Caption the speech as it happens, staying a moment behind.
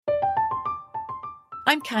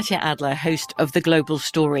I'm Katya Adler, host of The Global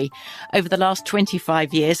Story. Over the last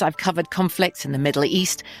 25 years, I've covered conflicts in the Middle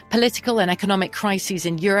East, political and economic crises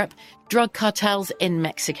in Europe, drug cartels in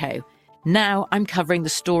Mexico. Now I'm covering the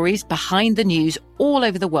stories behind the news all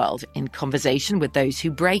over the world in conversation with those who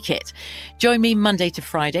break it. Join me Monday to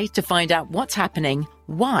Friday to find out what's happening,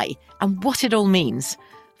 why, and what it all means.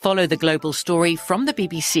 Follow The Global Story from the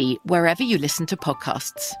BBC wherever you listen to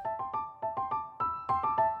podcasts.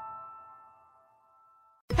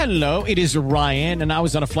 Hello, it is Ryan, and I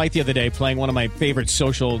was on a flight the other day playing one of my favorite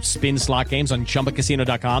social spin slot games on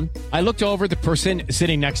ChumbaCasino.com. I looked over at the person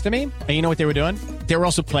sitting next to me, and you know what they were doing? They were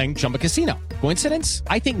also playing Chumba Casino. Coincidence?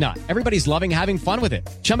 I think not. Everybody's loving having fun with it.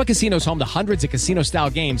 Chumba Casino is home to hundreds of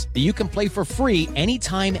casino-style games that you can play for free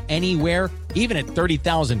anytime, anywhere, even at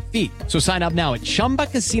 30,000 feet. So sign up now at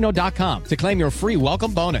ChumbaCasino.com to claim your free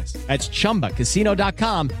welcome bonus. That's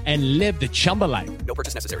ChumbaCasino.com and live the Chumba life. No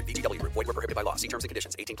purchase necessary. VGW. Void where prohibited by law. See terms and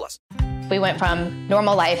conditions. 18+. We went from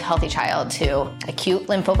normal life, healthy child to acute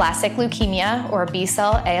lymphoblastic leukemia, or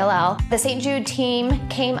B-cell ALL. The St. Jude team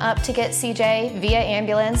came up to get CJ via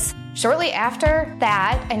ambulance. Shortly after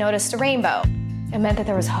that, I noticed a rainbow. It meant that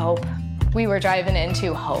there was hope. We were driving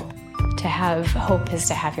into hope. To have hope is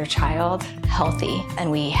to have your child healthy,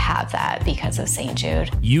 and we have that because of St.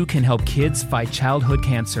 Jude. You can help kids fight childhood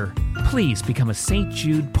cancer. Please become a St.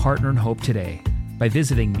 Jude Partner in Hope today by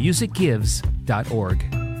visiting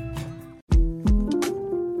musicgives.org.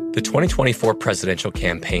 The 2024 presidential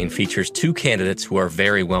campaign features two candidates who are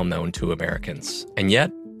very well known to Americans. And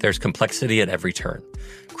yet, there's complexity at every turn.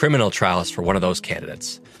 Criminal trials for one of those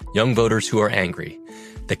candidates. Young voters who are angry.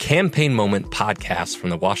 The Campaign Moment podcast from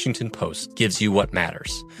the Washington Post gives you what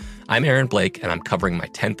matters. I'm Aaron Blake, and I'm covering my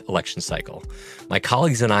 10th election cycle. My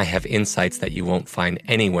colleagues and I have insights that you won't find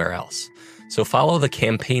anywhere else. So follow The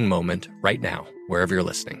Campaign Moment right now, wherever you're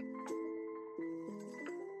listening.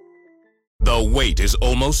 The wait is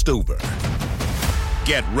almost over.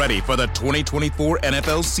 Get ready for the 2024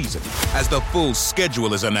 NFL season as the full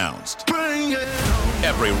schedule is announced.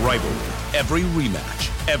 Every rivalry, every rematch,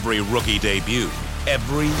 every rookie debut,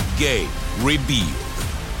 every game revealed.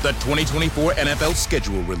 The 2024 NFL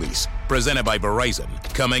schedule release, presented by Verizon,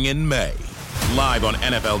 coming in May. Live on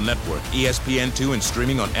NFL Network, ESPN2, and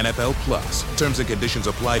streaming on NFL Plus. Terms and conditions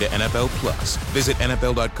apply to NFL Plus. Visit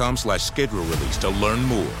NFL.com/schedule release to learn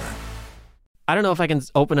more. I don't know if I can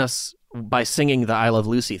open us by singing the I Love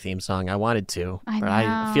Lucy theme song. I wanted to, but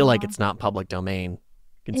I feel like it's not public domain,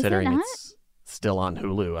 considering it's still on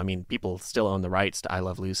Hulu. I mean, people still own the rights to I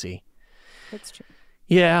Love Lucy. That's true.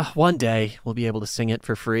 Yeah, one day we'll be able to sing it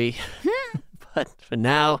for free. But for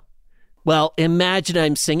now, well, imagine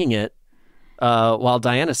I'm singing it while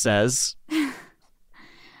Diana says...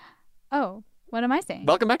 Oh, what am I saying?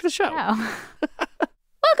 Welcome back to the show. Oh.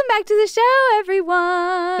 Welcome back to the show,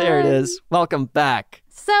 everyone. There it is. Welcome back.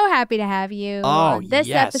 So happy to have you on this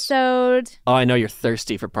episode. Oh, I know you're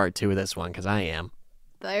thirsty for part 2 of this one, because I am.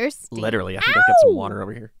 Thirsty? Literally. I think I've got some water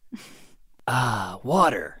over here.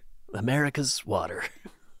 Water. America's water.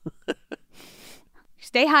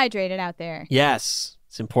 Stay hydrated out there. Yes,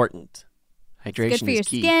 it's important. Hydration is key. It's good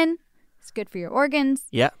for your skin. It's good for your organs.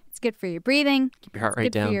 Yeah. It's good for your breathing. Keep your heart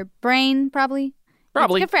rate down. It's good for your brain, probably.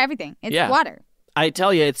 It's good for everything. It's water. I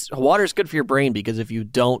tell you, water's good for your brain, because if you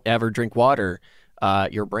don't ever drink water,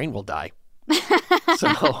 your brain will die.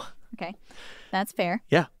 So. Okay. That's fair.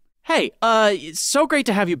 Yeah. Hey, it's so great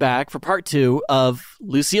to have you back for part 2 of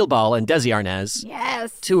Lucille Ball and Desi Arnaz.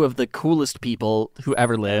 Yes. 2 of the coolest people who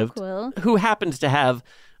ever lived. So cool. Who happened to have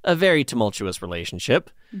a very tumultuous relationship.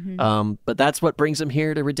 Mm-hmm. But that's what brings them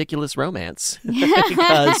here to Ridiculous Romance.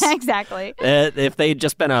 Because exactly. If they'd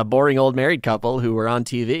just been a boring old married couple who were on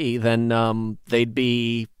TV, then they'd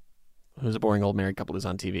be... Who's a boring old married couple who's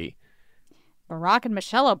on TV? Barack and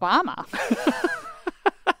Michelle Obama.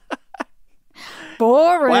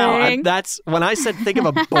 Boring. Wow, that's when I said think of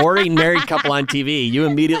a boring married couple on TV, you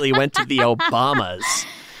immediately went to the Obamas.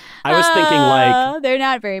 I was thinking like... They're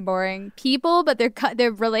not very boring people, but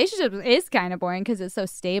their relationship is kind of boring because it's so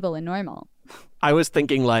stable and normal. I was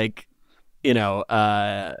thinking like, you know,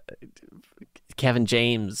 Kevin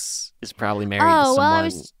James is probably married to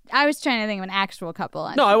someone. Well, I was trying to think of an actual couple.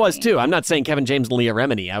 No, I was too. I'm not saying Kevin James and Leah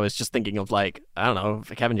Remini. I was just thinking of like, I don't know,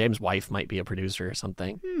 if Kevin James' wife might be a producer or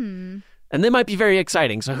something. And they might be very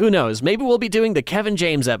exciting, so who knows? Maybe we'll be doing the Kevin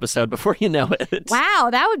James episode before you know it. Wow,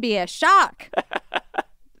 that would be a shock.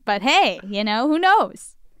 But hey, you know, who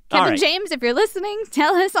knows? Kevin James, if you're listening,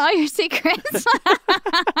 tell us all your secrets.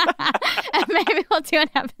 And maybe we'll do an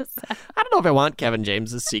episode. I don't know if I want Kevin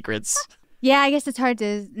James's secrets. Yeah, I guess it's hard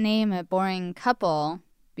to name a boring couple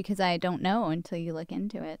because I don't know until you look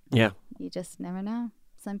into it. Yeah. You just never know.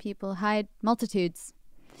 Some people hide multitudes.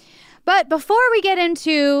 But before we get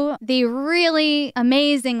into the really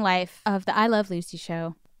amazing life of the I Love Lucy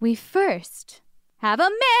show, we first have a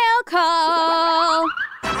mail call.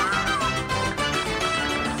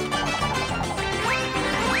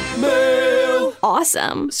 Mail.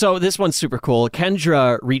 Awesome. So this one's super cool.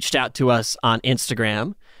 Kendra reached out to us on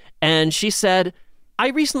Instagram, and she said, I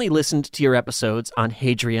recently listened to your episodes on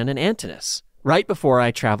Hadrian and Antinous, right before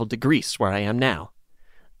I traveled to Greece, where I am now.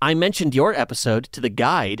 I mentioned your episode to the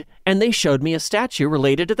guide, and they showed me a statue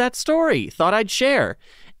related to that story. Thought I'd share.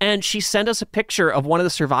 And she sent us a picture of one of the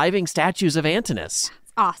surviving statues of Antinous.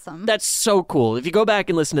 That's awesome. That's so cool. If you go back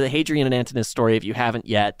and listen to the Hadrian and Antinous story, if you haven't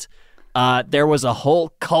yet, there was a whole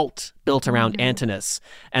cult built around Antinous,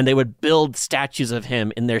 and they would build statues of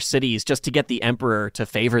him in their cities just to get the emperor to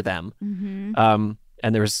favor them.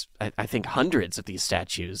 And there's, I think, hundreds of these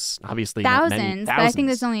statues. Obviously, thousands, not many, but I think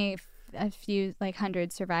there's only a few, like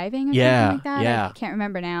hundreds surviving or something like that. Yeah. I can't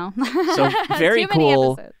remember now. So very Too many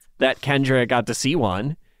cool episodes. that Kendra got to see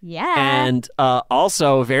one. Yeah. And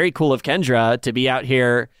also very cool of Kendra to be out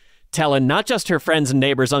here telling not just her friends and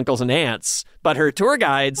neighbors, uncles and aunts, but her tour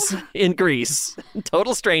guides in Greece,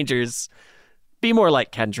 total strangers. Be more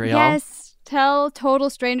like Kendra, y'all. Yes. Tell total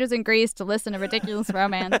strangers in Greece to listen to Ridiculous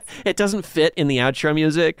Romance. It doesn't fit in the outro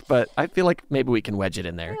music, but I feel like maybe we can wedge it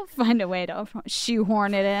in there. We'll find a way to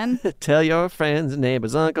shoehorn it in. Tell your friends and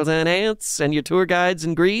neighbors, uncles and aunts, and your tour guides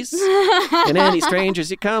in Greece, and any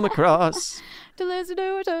strangers you come across. To listen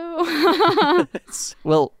to it.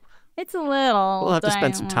 Well, it's a little. we'll have to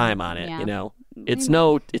spend some time on it, yeah. you know. It's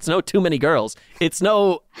no too many girls. It's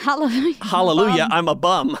no hallelujah, I'm a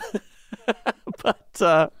bum.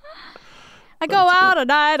 But I go out at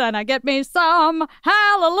night and I get me some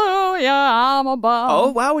hallelujah, I'm a bum.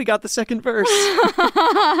 Oh, wow, we got the second verse.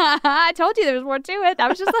 I told you there was more to it. That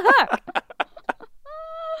was just the hook.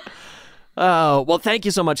 Oh, well, thank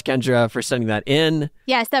you so much, Kendra, for sending that in.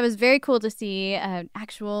 Yes, that was very cool to see an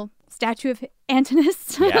actual statue of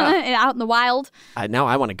Antinous Yeah. out in the wild. Now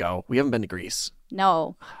I want to go. We haven't been to Greece.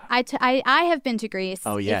 No, I have been to Greece.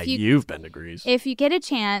 Oh, yeah, you've been to Greece. If you get a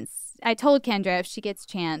chance, I told Kendra if she gets a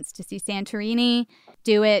chance to see Santorini,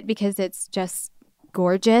 do it because it's just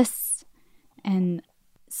gorgeous and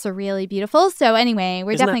surreally beautiful. So anyway,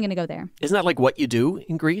 we're definitely going to go there. Isn't that like what you do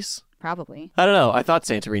in Greece? Probably. I don't know. I thought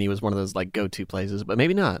Santorini was one of those like go-to places, but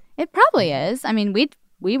maybe not. It probably is. I mean,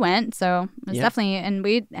 we went, so it's definitely, and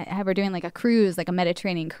we're doing like a cruise, like a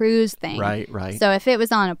Mediterranean cruise thing. Right. So if it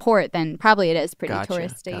was on a port, then probably it is pretty Gotcha,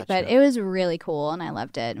 touristy. gotcha. But it was really cool, and I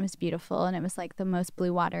loved it. It was beautiful, and it was like the most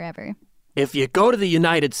blue water ever. If you go to the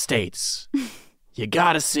United States, you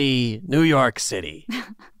got to see New York City.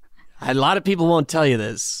 A lot of people won't tell you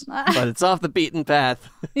this, but it's off the beaten path.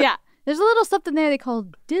 Yeah. There's a little something there they call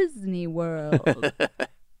Disney World.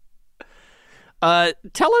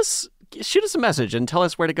 Shoot us a message and tell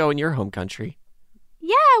us where to go in your home country.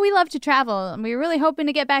 Yeah, we love to travel, and we're really hoping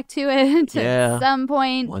to get back to it at some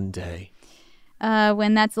point. One day.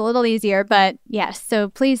 When that's a little easier. But yes, so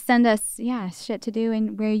please send us, shit to do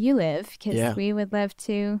in where you live, because we would love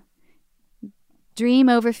to dream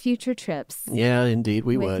over future trips. Yeah, indeed,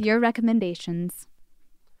 we would. With your recommendations.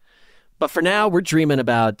 But for now, we're dreaming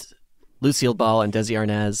about Lucille Ball and Desi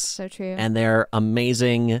Arnaz. So true. And their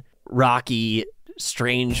amazing, rocky,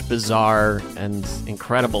 strange, bizarre, and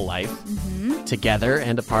incredible life together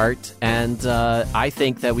and apart. And I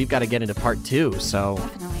think that we've got to get into part 2. So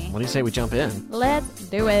what do you say we jump in? Let's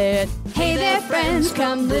do it. Hey there, friends,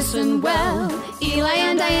 come listen well. Eli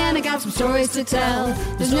and Diana got some stories to tell.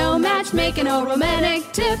 There's no matchmaking or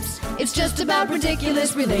romantic tips. It's just about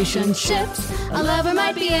ridiculous relationships. A lover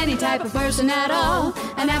might be any type of person at all,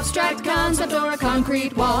 an abstract concept or a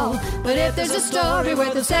concrete wall. But if there's a story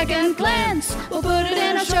worth a second glance, we'll put it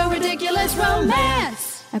in our show, Ridiculous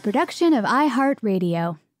Romance. A production of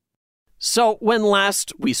iHeartRadio. So when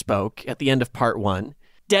last we spoke, at the end of part 1,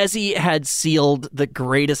 Desi had sealed the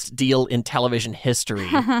greatest deal in television history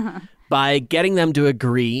by getting them to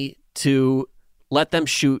agree to let them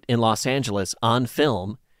shoot in Los Angeles on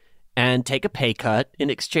film and take a pay cut in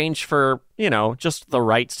exchange for, just the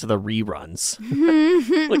rights to the reruns,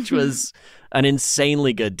 which was an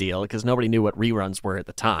insanely good deal because nobody knew what reruns were at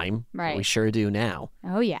the time. Right. We sure do now.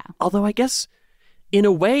 Oh, yeah. Although I guess in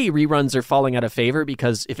a way reruns are falling out of favor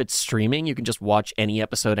because if it's streaming, you can just watch any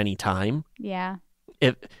episode anytime. Yeah.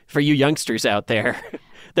 For you youngsters out there,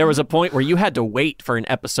 There was a point where you had to wait for an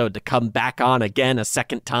episode to come back on again a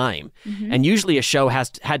second time. Mm-hmm. And usually a show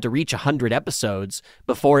had to reach 100 episodes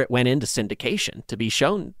before it went into syndication to be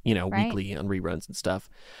shown, weekly on reruns and stuff.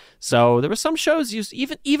 So there were some shows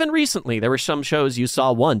even recently, there were some shows you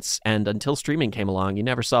saw once, and until streaming came along, you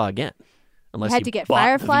never saw again. Unless you had to get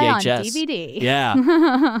Firefly on DVD. Yeah.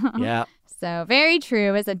 Yeah. So very true.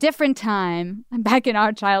 It was a different time back in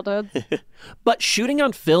our childhood. But shooting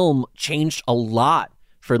on film changed a lot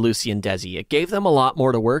for Lucy and Desi. It gave them a lot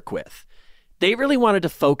more to work with. They really wanted to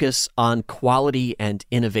focus on quality and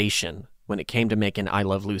innovation when it came to making I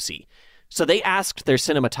Love Lucy. So they asked their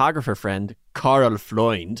cinematographer friend, Karl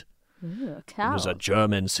Freund, who was a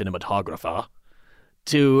German cinematographer,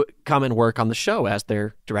 to come and work on the show as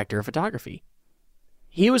their director of photography.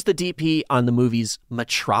 He was the DP on the movies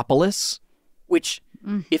Metropolis, which,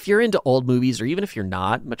 if you're into old movies, or even if you're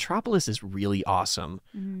not, Metropolis is really awesome.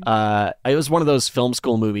 It was one of those film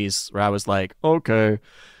school movies where I was like, okay,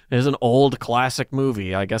 it's an old classic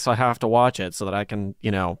movie. I guess I have to watch it so that I can,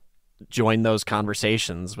 join those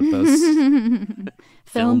conversations with those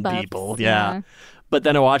film people. Yeah. But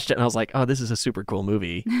then I watched it and I was like, oh, this is a super cool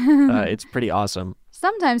movie. It's pretty awesome.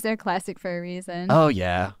 Sometimes they're classic for a reason. Oh,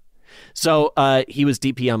 yeah. So he was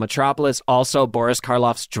DP on Metropolis, also Boris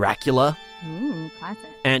Karloff's Dracula. Ooh, classic.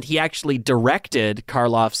 And he actually directed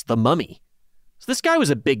Karloff's The Mummy. So this guy was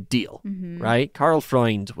a big deal, right? Karl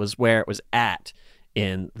Freund was where it was at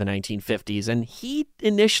in the 1950s, and he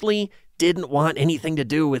initially didn't want anything to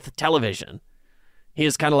do with television. He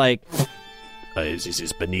was kind of like, this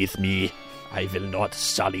is beneath me. I will not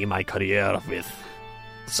sully my career with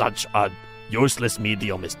such a useless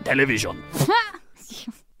medium as television.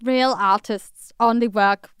 Real artists only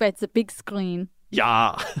work with the big screen.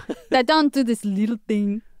 Yeah. They don't do this little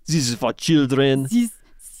thing. This is for children. This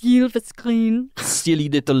silver screen. Silly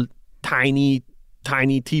little tiny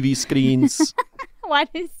TV screens. What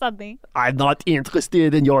is something? I'm not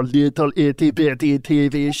interested in your little itty-bitty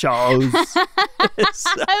TV shows. Who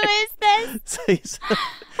is this?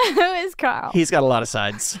 Who is Karl? He's got a lot of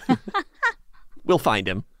sides. We'll find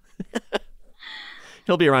him.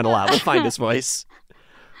 He'll be around a lot. We'll find his voice.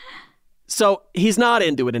 So he's not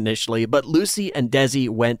into it initially, but Lucy and Desi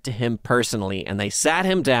went to him personally, and they sat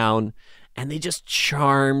him down, and they just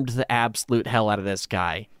charmed the absolute hell out of this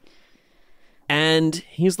guy. And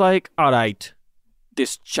he's like, all right,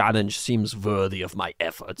 this challenge seems worthy of my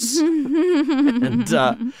efforts. And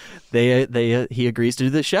he agrees to do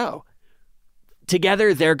the show.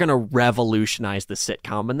 Together, they're going to revolutionize the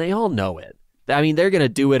sitcom, and they all know it. I mean, they're going to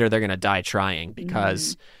do it or they're going to die trying,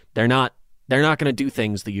 because they're not going to do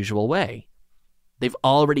things the usual way. They've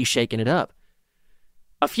already shaken it up.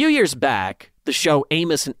 A few years back, the show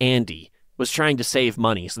Amos and Andy was trying to save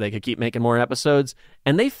money so they could keep making more episodes,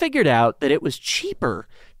 and they figured out that it was cheaper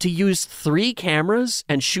to use 3 cameras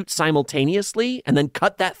and shoot simultaneously and then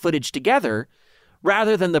cut that footage together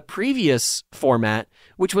rather than the previous format,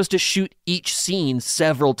 which was to shoot each scene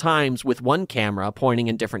several times with one camera pointing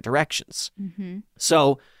in different directions.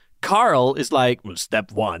 So Karl is like, well,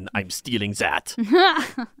 step 1, I'm stealing that.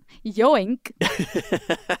 Yoink.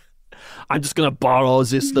 I'm just going to borrow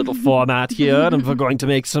this little format here, and we're going to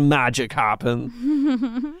make some magic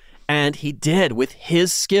happen. And he did. With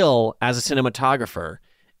his skill as a cinematographer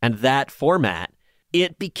and that format,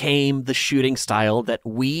 it became the shooting style that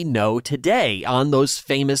we know today on those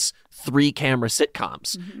famous 3-camera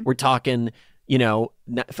sitcoms. We're talking,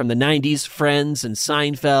 from the 90s, Friends and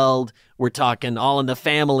Seinfeld. We're talking All in the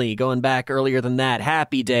Family, going back earlier than that,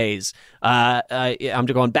 Happy Days. I'm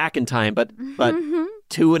going back in time, but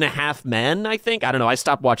 2.5 Men, I think. I don't know. I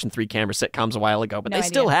stopped watching 3-camera sitcoms a while ago, but they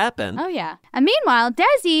still happen. Oh, yeah. And meanwhile,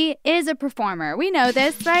 Desi is a performer. We know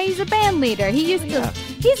this, right? He's a band leader. He's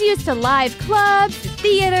used to live clubs,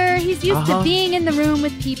 theater. He's used to being in the room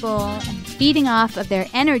with people and feeding off of their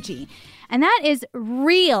energy. And that is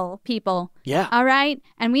real, people. Yeah. All right?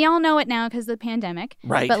 And we all know it now because of the pandemic.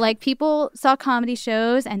 Right. But, people saw comedy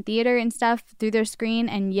shows and theater and stuff through their screen,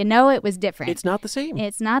 and it was different. It's not the same.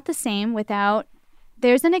 It's not the same without...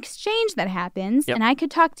 There's an exchange that happens, Yep. and I could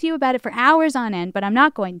talk to you about it for hours on end, but I'm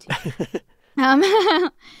not going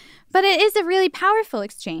to. But it is a really powerful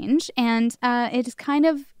exchange, and it kind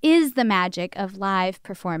of is the magic of live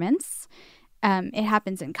performance. It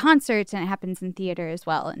happens in concerts, and it happens in theater as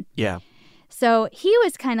well. And yeah. So he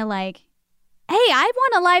was kind of like, hey, I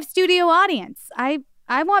want a live studio audience. I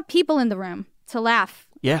want people in the room to laugh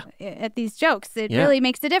at these jokes. It really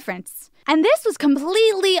makes a difference. And this was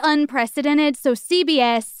completely unprecedented, so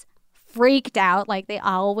CBS freaked out like they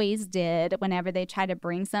always did whenever they try to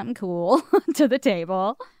bring something cool to the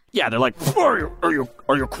table. Yeah, they're like, are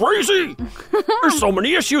you crazy? There's so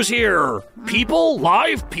many issues here.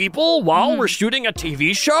 Live people, while we're shooting a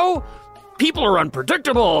TV show? People are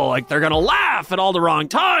unpredictable. Like, they're going to laugh at all the wrong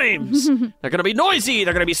times. They're going to be noisy.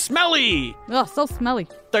 They're going to be smelly. Oh, so smelly.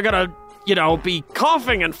 They're going to, be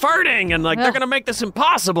coughing and farting, and, they're going to make this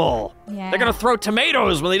impossible. Yeah. They're going to throw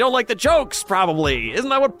tomatoes when they don't like the jokes, probably. Isn't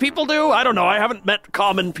that what people do? I don't know. I haven't met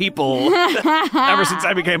common people ever since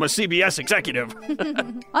I became a CBS executive.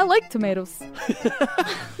 I like tomatoes.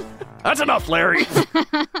 That's enough, Larry.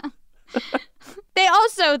 They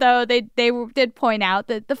also, though, they did point out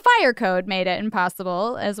that the fire code made it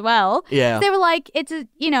impossible as well. Yeah. They were like,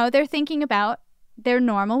 they're thinking about their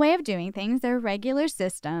normal way of doing things, their regular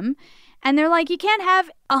system. And they're like, you can't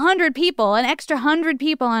have 100 people, an extra 100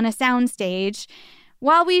 people on a soundstage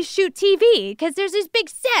while we shoot TV, because there's these big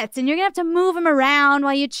sets and you're going to have to move them around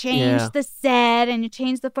while you change the set and you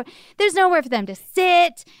change there's nowhere for them to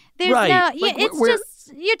sit. There's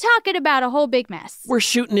you're talking about a whole big mess. We're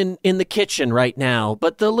shooting in the kitchen right now,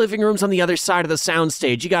 but the living room's on the other side of the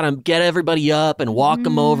soundstage. You got to get everybody up and walk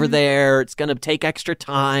them over there. It's going to take extra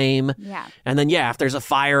time. Yeah. And then, if there's a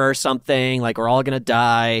fire or something, like we're all going to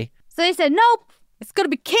die. So they said, nope, it's going to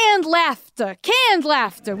be canned laughter. Canned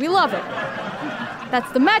laughter. We love it.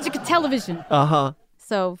 That's the magic of television. Uh-huh.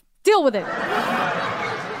 So deal with it.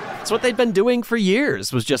 That's what they've been doing for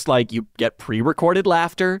years, was just like you get pre-recorded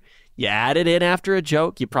laughter, you add it in after a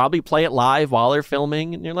joke, you probably play it live while they're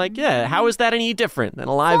filming, and you're like, how is that any different than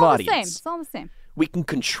a live audience? It's all the same. We can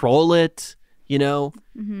control it, We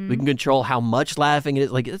can control how much laughing it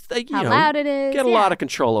is. Like, it's like, how loud it is. Get a lot of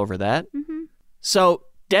control over that. Mm-hmm. So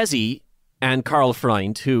Desi and Karl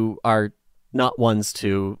Freund, who are not ones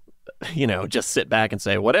to, just sit back and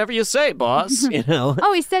say, whatever you say, boss,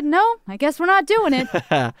 Oh, he said no? I guess we're not doing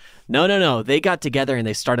it. No. They got together and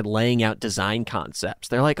they started laying out design concepts.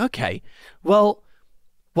 They're like, okay, well,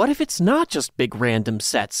 what if it's not just big random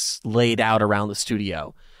sets laid out around the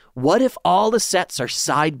studio? What if all the sets are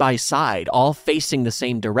side by side, all facing the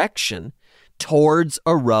same direction towards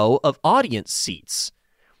a row of audience seats?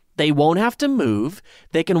 They won't have to move.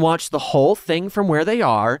 They can watch the whole thing from where they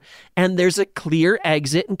are, and there's a clear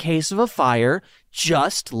exit in case of a fire,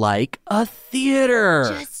 just like a theater.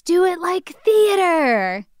 Just do it like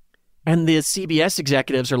theater. And the CBS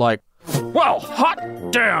executives are like, well, hot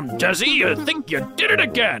damn, Desi, you think you did it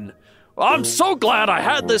again. I'm so glad I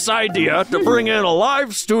had this idea to bring in a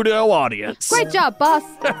live studio audience. Great job, boss.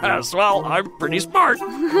 Yes, well, I'm pretty smart.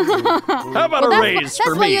 How about a raise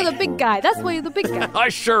for me? That's why you're the big guy. I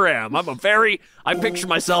sure am. I picture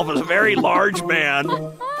myself as a very large man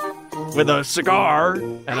with a cigar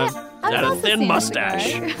and a thin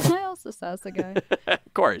mustache. I also saw a cigar.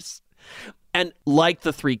 Of course. And like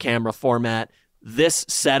the 3-camera format, this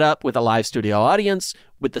setup with a live studio audience,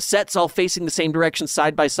 with the sets all facing the same direction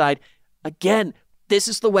side by side, again, this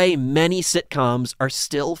is the way many sitcoms are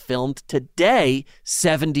still filmed today,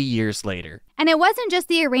 70 years later. And it wasn't just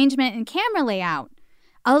the arrangement and camera layout.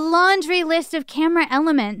 A laundry list of camera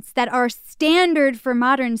elements that are standard for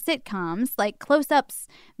modern sitcoms, like close-ups,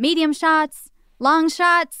 medium shots, long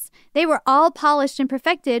shots, they were all polished and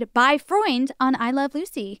perfected by Freund on I Love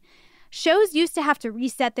Lucy. Shows used to have to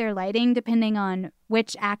reset their lighting depending on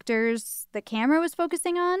which actors the camera was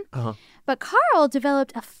focusing on. Uh-huh. But Karl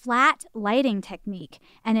developed a flat lighting technique,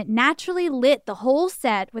 and it naturally lit the whole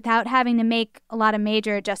set without having to make a lot of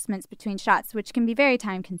major adjustments between shots, which can be very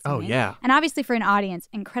time-consuming. Oh, yeah. And obviously for an audience,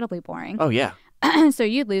 incredibly boring. Oh, yeah. So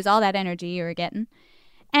you'd lose all that energy you were getting.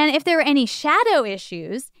 And if there were any shadow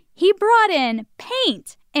issues, he brought in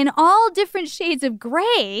paint in all different shades of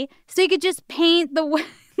gray so you could just paint the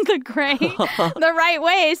gray the right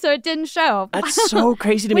way so it didn't show. That's so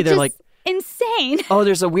crazy to me. They're like, insane. Oh,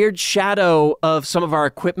 there's a weird shadow of some of our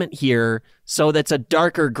equipment here, so that's a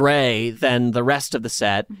darker gray than the rest of the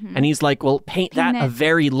set. Mm-hmm. And he's like, well, paint that a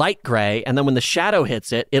very light gray, and then when the shadow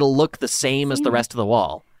hits it, it'll look the same as the rest of the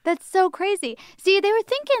wall. That's so crazy. See, they were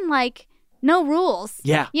thinking like, no rules.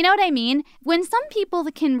 Yeah. You know what I mean? When some people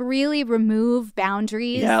can really remove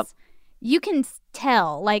boundaries, you can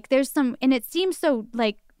tell. Like, there's some, and it seems so,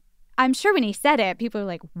 like, I'm sure when he said it, people were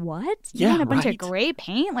like, what? You want a bunch of gray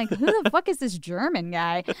paint? Like, who the fuck is this German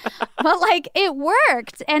guy? But, like, it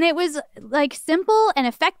worked. And it was, like, simple and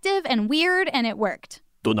effective and weird, and it worked.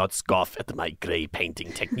 Do not scoff at my gray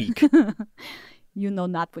painting technique. You know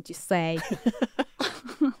not what you say.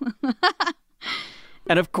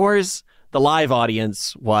 And, of course, the live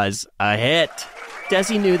audience was a hit.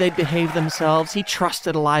 Desi knew they'd behave themselves. He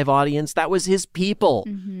trusted a live audience. That was his people.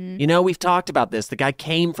 Mm-hmm. You know, we've talked about this. The guy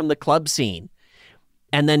came from the club scene.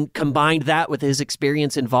 and then combined that with his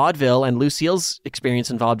experience in vaudeville and Lucille's experience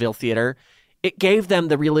in vaudeville theater, it gave them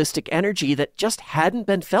the realistic energy that just hadn't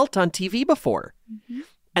been felt on TV before. Mm-hmm.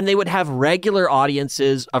 And they would have regular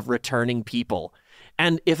audiences of returning people.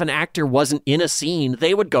 And if an actor wasn't in a scene,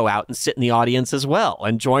 they would go out and sit in the audience as well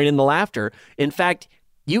and join in the laughter. In fact,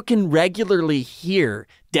 you can regularly hear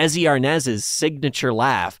Desi Arnaz's signature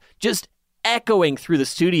laugh just echoing through the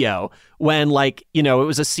studio when, like, you know, it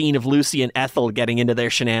was a scene of Lucy and Ethel getting into their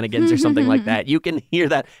shenanigans or something like that. You can hear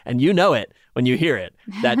that, and you know it when you hear it,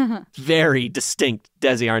 that very distinct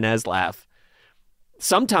Desi Arnaz laugh.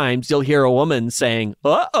 Sometimes you'll hear a woman saying,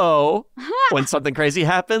 uh-oh, when something crazy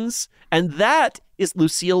happens. And that is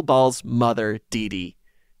Lucille Ball's mother, Dee Dee.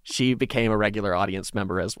 She became a regular audience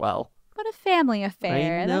member as well. What a family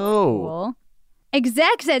affair. I know. That's cool.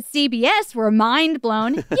 Execs at CBS were mind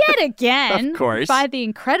blown yet again of course. By the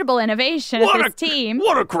incredible innovation of this team.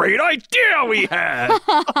 What a great idea we had!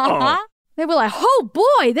 They were like, oh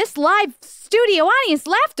boy, this live studio audience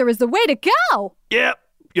laughter is the way to go.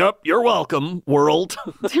 Yep, you're welcome, world.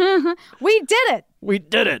 We did it. We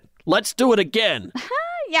did it. Let's do it again.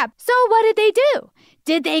 Yeah. So what did they do?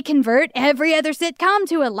 Did they convert every other sitcom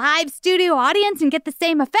to a live studio audience and get the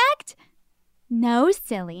same effect? No,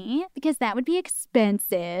 silly, because that would be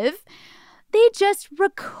expensive. They just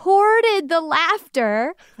recorded the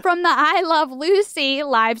laughter from the I Love Lucy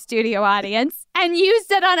live studio audience and used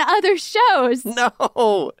it on other shows.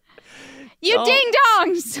 No. You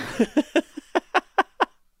ding-dongs.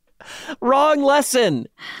 Wrong lesson.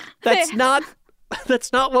 That's not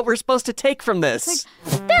what we're supposed to take from this.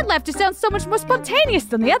 That laughter sounds so much more spontaneous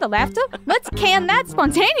than the other laughter. Let's can that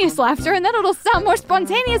spontaneous laughter, and then it'll sound more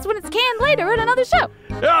spontaneous when it's canned later in another show.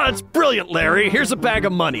 Ah, it's brilliant, Larry. Here's a bag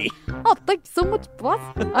of money. Oh, thanks so much, boss.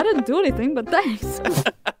 I didn't do anything, but thanks.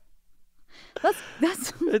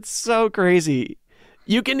 That's It's so crazy.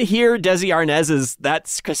 You can hear Desi Arnaz's that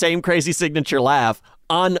same crazy signature laugh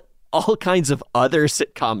on all kinds of other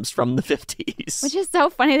sitcoms from the 50s. Which is so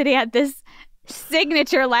funny that he had this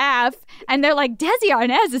signature laugh, and they're like, Desi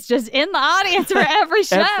Arnaz is just in the audience for every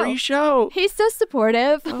show. Every show. He's so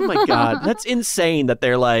supportive. Oh my God, that's insane that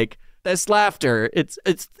they're like, this laughter,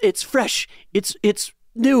 it's fresh, it's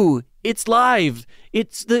new, it's live,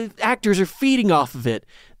 it's the actors are feeding off of it.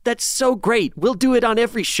 That's so great. We'll do it on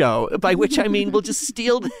every show, by which I mean we'll just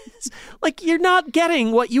steal this. Like, you're not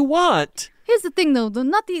getting what you want. Here's the thing, though.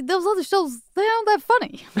 Those other shows, they aren't that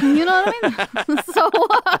funny. You know what I mean? So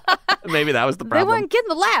maybe that was the problem. They weren't getting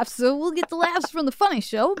the laughs, so we'll get the laughs from the funny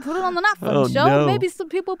show, put it on the not funny show. No. Maybe some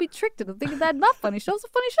people will be tricked into thinking that not funny show's a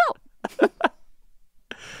funny show.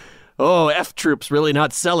 Oh, F Troop's really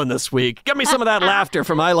not selling this week. Give me some of that laughter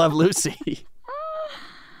from I Love Lucy.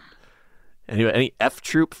 Anyway, any F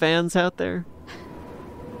Troop fans out there?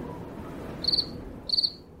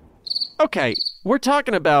 Okay, we're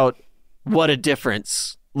talking about what a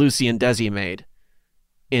difference Lucy and Desi made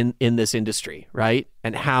in this industry, right?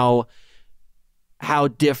 And how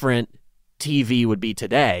different TV would be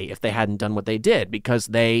today if they hadn't done what they did, because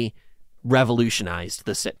they revolutionized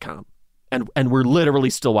the sitcom. And we're literally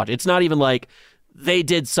still watching. It's not even like they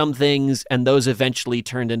did some things and those eventually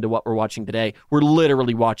turned into what we're watching today. We're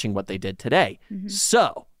literally watching what they did today. Mm-hmm.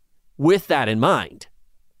 So, with that in mind,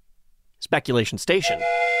 Speculation Station.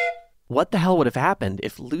 What the hell would have happened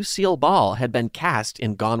if Lucille Ball had been cast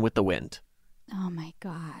in Gone with the Wind? Oh my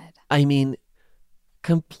God. I mean,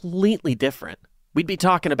 completely different. We'd be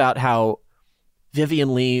talking about how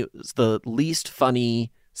Vivien Leigh was the least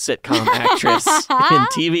funny sitcom actress in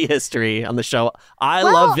TV history on the show I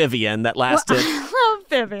Love Vivian, that lasted I love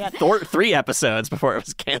Vivian. 3 episodes before it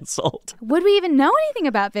was canceled. Would we even know anything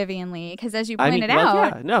about Vivien Leigh? Because as you pointed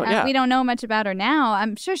out, we don't know much about her now.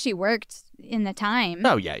 I'm sure she worked in the time.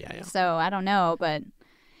 Oh, yeah. So I don't know, but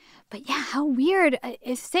yeah, how weird.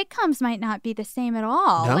 Sitcoms might not be the same at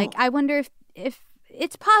all. No. Like, I wonder if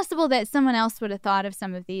it's possible that someone else would have thought of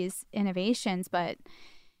some of these innovations, but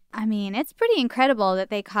I mean, it's pretty incredible that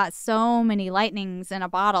they caught so many lightnings in a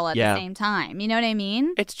bottle at the same time. You know what I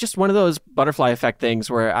mean? It's just one of those butterfly effect things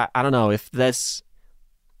where I don't know if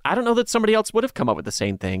I don't know that somebody else would have come up with the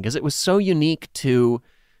same thing, because it was so unique to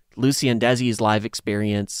Lucy and Desi's live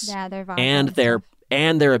experience and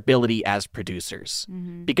their ability as producers.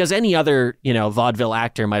 Mm-hmm. Because any other, vaudeville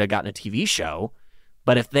actor might have gotten a TV show,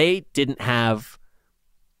 but if they didn't have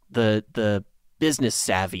the business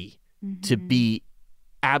savvy to be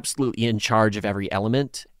absolutely in charge of every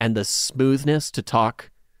element and the smoothness to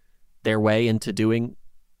talk their way into doing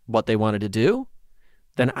what they wanted to do,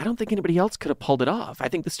 then I don't think anybody else could have pulled it off. I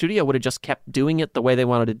think the studio would have just kept doing it the way they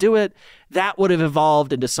wanted to do it. That would have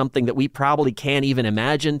evolved into something that we probably can't even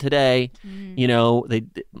imagine today. You know,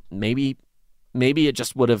 maybe it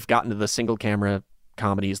just would have gotten to the single camera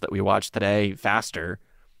comedies that we watch today faster,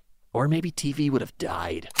 or maybe TV would have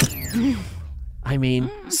died. I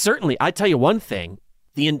mean, certainly, I tell you one thing,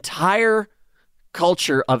 the entire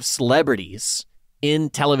culture of celebrities in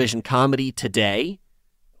television comedy today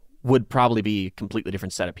would probably be a completely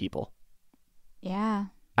different set of people. Yeah.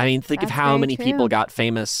 I mean, think of how many people got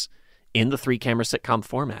famous in the 3-camera sitcom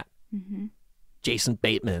format. Jason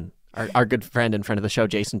Bateman, our good friend and friend of the show,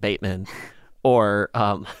 Jason Bateman, or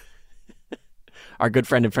our good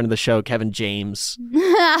friend and friend of the show, Kevin James.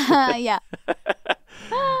 Yeah.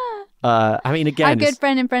 I mean, again, our good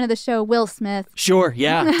friend and friend of the show, Will Smith. Sure,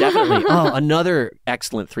 yeah, definitely. Oh, another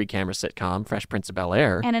excellent 3-camera sitcom, Fresh Prince of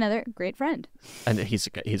Bel-Air, and another great friend. And he's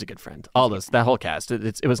a good friend. All those, that whole cast.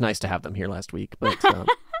 It was nice to have them here last week, but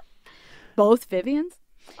both Vivians.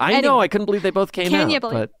 I know. I couldn't believe they both came out. Can you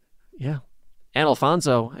believe? But yeah, and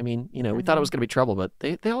Alfonso. I mean, you know, we thought it was going to be trouble, but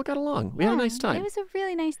they all got along. We had a nice time. It was a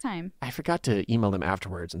really nice time. I forgot to email them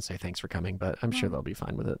afterwards and say thanks for coming, but I'm sure they'll be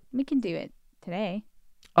fine with it. We can do it today.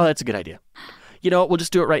 Oh, that's a good idea. You know what? We'll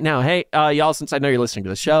just do it right now. Hey, y'all, since I know you're listening to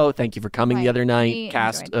the show, thank you for coming the other night.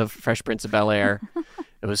 Cast of Fresh Prince of Bel-Air.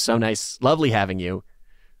 It was so nice. Lovely having you.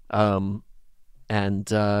 And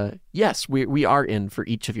yes, we are in for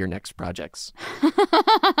each of your next projects.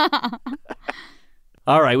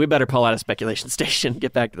 All right, we better pull out of Speculation Station.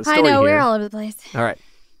 Get back to the story I know, here. we're all over the place. All right.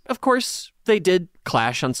 Of course, they did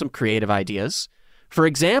clash on some creative ideas. For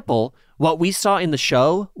example, what we saw in the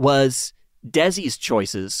show was Desi's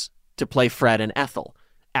choices to play Fred and Ethel,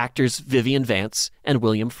 actors Vivian Vance and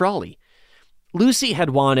William Frawley. Lucy had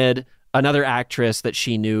wanted another actress that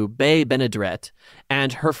she knew, Bea Benaderet,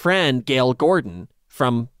 and her friend Gail Gordon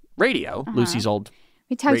from radio, Lucy's old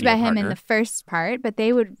We talked about him partner. in the first part, but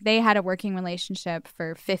they had a working relationship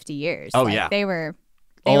for 50 years. Oh, yeah. They were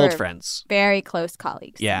old friends. Very close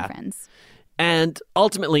colleagues Yeah. and friends. And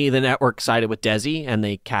ultimately, the network sided with Desi, and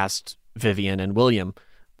they cast Vivian and William,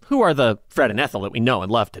 who are the Fred and Ethel that we know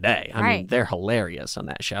and love today. I mean, they're hilarious on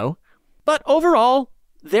that show. But overall,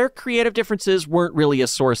 their creative differences weren't really a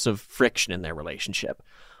source of friction in their relationship.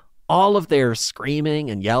 All of their screaming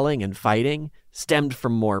and yelling and fighting stemmed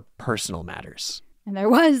from more personal matters. And there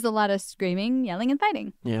was a lot of screaming, yelling, and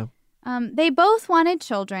fighting. Yeah. They both wanted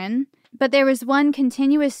children, but there was one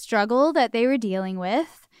continuous struggle that they were dealing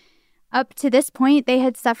with. Up to this point, they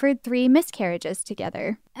had suffered 3 miscarriages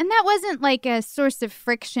together. And that wasn't like a source of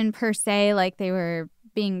friction per se, like they were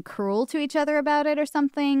being cruel to each other about it or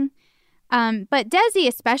something. But Desi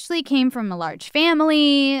especially came from a large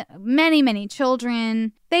family, many, many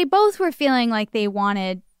children. They both were feeling like they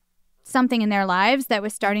wanted something in their lives that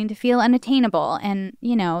was starting to feel unattainable. And,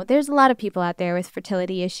 you know, there's a lot of people out there with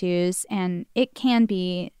fertility issues, and it can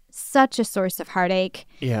be such a source of heartache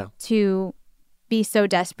to be so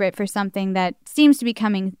desperate for something that seems to be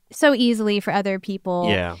coming so easily for other people.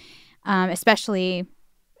 Yeah. Especially,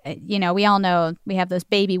 you know, we all know we have those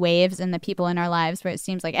baby waves and the people in our lives where it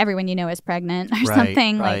seems like everyone you know is pregnant or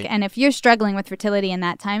something. Right. And if you're struggling with fertility in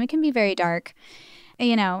that time, it can be very dark.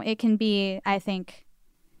 You know, it can be, I think,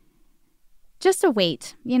 just a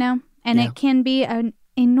weight, you know, and it can be an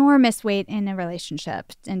enormous weight in a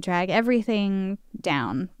relationship and drag everything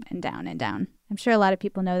down and down and down. I'm sure a lot of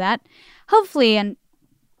people know that. Hopefully, and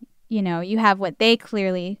you know, you have what they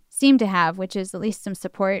clearly seem to have, which is at least some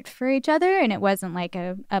support for each other, and it wasn't like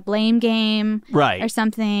a blame game or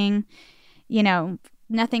something, you know,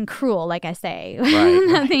 nothing cruel, like I say.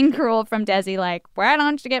 Nothing cruel from Desi, like, why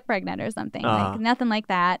don't you get pregnant or something? Like, nothing like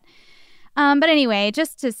that. But anyway,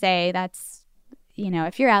 just to say that's, you know,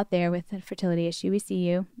 if you're out there with a fertility issue, we see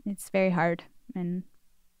you. It's very hard and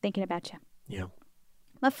thinking about you. Yeah.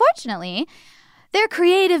 But fortunately, their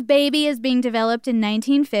creative baby is being developed in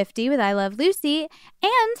 1950 with I Love Lucy,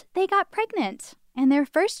 and they got pregnant. And their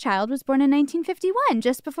first child was born in 1951,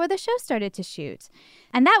 just before the show started to shoot.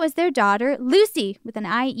 And that was their daughter, Lucy, with an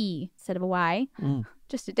I-E instead of a Y.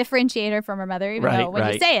 Just a differentiator from her mother, even though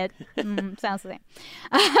when you say it, sounds the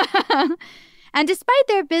same. And despite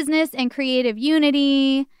their business and creative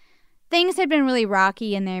unity, things had been really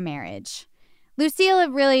rocky in their marriage. Lucille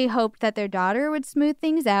had really hoped that their daughter would smooth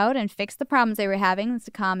things out and fix the problems they were having. It's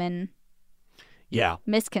a common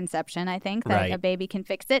misconception, I think, that a baby can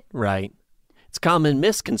fix it. Right. It's a common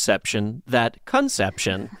misconception that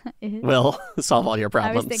conception will solve all your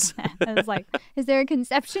problems. I was thinking that. I was like, is there a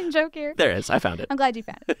conception joke here? There is. I found it. I'm glad you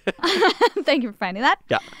found it. Thank you for finding that.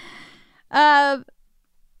 Yeah.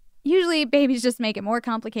 Usually babies just make it more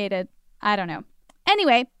complicated. I don't know.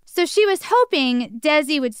 Anyway, so she was hoping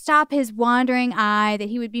Desi would stop his wandering eye, that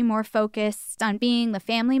he would be more focused on being the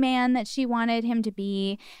family man that she wanted him to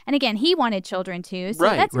be. And again, he wanted children too, so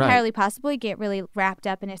that's entirely possible. He'd get really wrapped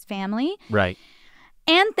up in his family. Right.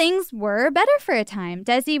 And things were better for a time.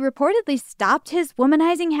 Desi reportedly stopped his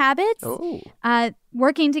womanizing habits.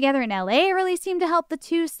 Working together in L.A. really seemed to help the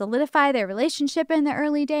two solidify their relationship in the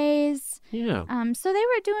early days. Yeah. So they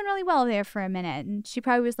were doing really well there for a minute. And she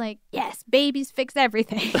probably was like, yes, babies fix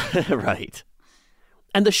everything. Right.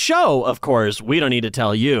 And the show, of course, we don't need to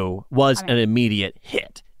tell you, was an immediate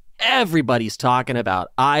hit. Everybody's talking about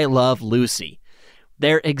I Love Lucy.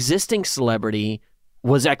 Their existing celebrity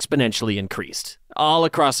was exponentially increased. All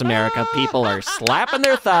across America, people are slapping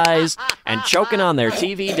their thighs and choking on their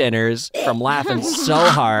TV dinners from laughing so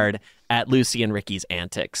hard at Lucy and Ricky's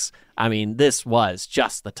antics. I mean, this was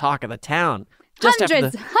just the talk of the town.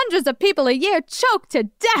 Hundreds of people a year choke to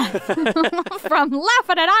death from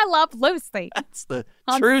laughing at I Love Lucy. That's the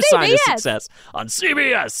true sign of success. On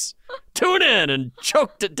CBS. Tune in and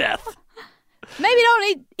choke to death. Maybe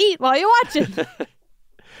don't eat while you're watching.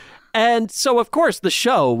 And so, of course, the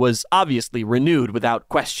show was obviously renewed without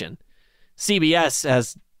question. CBS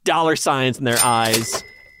has dollar signs in their eyes.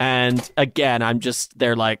 And again,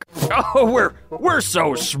 they're like, oh, we're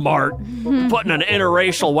so smart. Putting an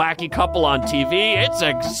interracial wacky couple on TV, it's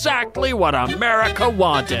exactly what America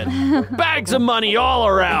wanted. Bags of money all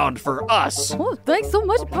around for us. Oh, thanks so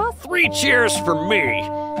much, boss. 3 cheers for me.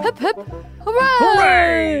 Hip, hip, hooray!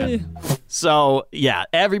 Hooray! So, yeah,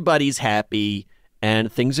 everybody's happy.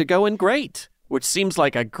 And things are going great, which seems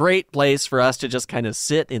like a great place for us to just kind of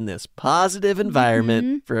sit in this positive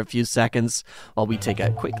environment for a few seconds while we take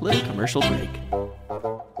a quick little commercial break.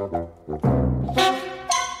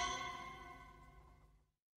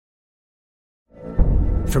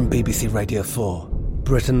 From BBC Radio 4,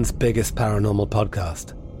 Britain's biggest paranormal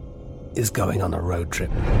podcast is going on a road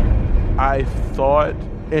trip. I thought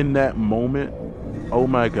in that moment, oh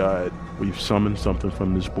my God, we've summoned something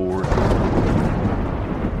from this board.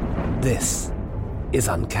 This is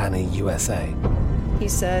Uncanny USA. He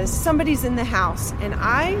says, somebody's in the house, and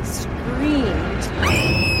I screamed.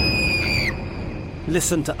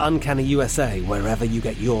 Listen to Uncanny USA wherever you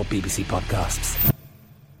get your BBC podcasts,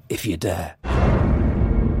 if you dare.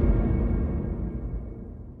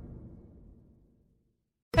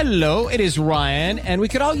 Hello, it is Ryan, and we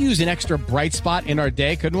could all use an extra bright spot in our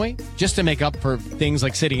day, couldn't we? Just to make up for things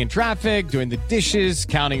like sitting in traffic, doing the dishes,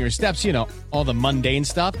 counting your steps, all the mundane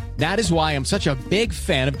stuff. That is why I'm such a big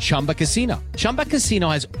fan of Chumba Casino. Chumba Casino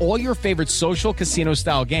has all your favorite social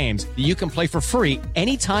casino-style games that you can play for free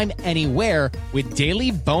anytime, anywhere with daily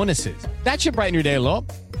bonuses. That should brighten your day a little.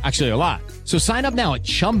 Actually, a lot. So sign up now at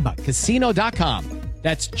ChumbaCasino.com.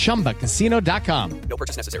 That's ChumbaCasino.com. No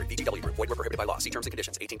purchase necessary. VGW Group. Void where prohibited by law. See terms and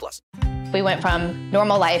conditions. 18+. We went from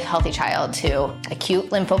normal life, healthy child to acute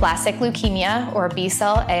lymphoblastic leukemia, or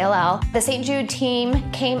B-cell ALL. The St. Jude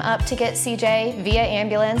team came up to get CJ via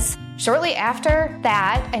ambulance. Shortly after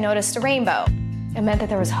that, I noticed a rainbow. It meant that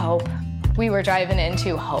there was hope. We were driving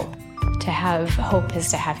into hope. To have hope is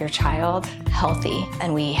to have your child healthy,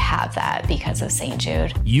 and we have that because of St.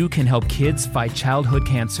 Jude. You can help kids fight childhood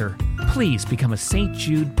cancer. Please become a St.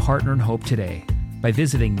 Jude Partner in Hope today by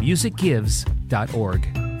visiting musicgives.org.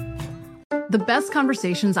 The best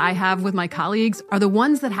conversations I have with my colleagues are the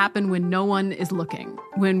ones that happen when no one is looking,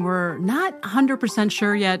 when we're not 100%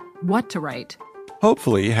 sure yet what to write.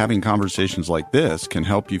 Hopefully, having conversations like this can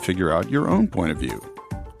help you figure out your own point of view.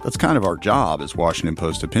 That's kind of our job as Washington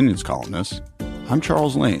Post opinions columnists. I'm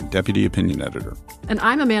Charles Lane, Deputy Opinion Editor. And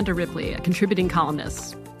I'm Amanda Ripley, a contributing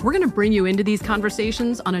columnist. We're going to bring you into these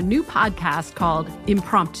conversations on a new podcast called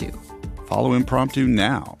Impromptu. Follow Impromptu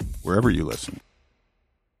now, wherever you listen.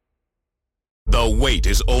 The wait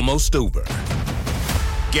is almost over.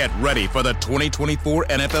 Get ready for the 2024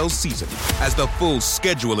 NFL season as the full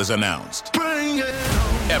schedule is announced.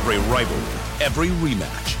 Every rivalry, every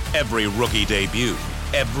rematch, every rookie debut,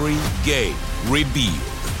 every game revealed.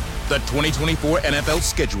 The 2024 NFL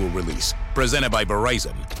schedule release, presented by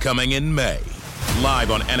Verizon, coming in May.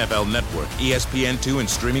 Live on NFL Network, ESPN2, and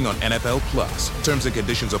streaming on NFL Plus. Terms and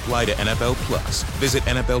conditions apply to NFL Plus. Visit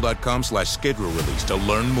NFL.com/schedule release to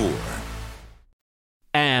learn more.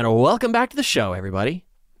 And welcome back to the show, everybody.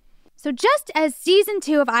 So just as season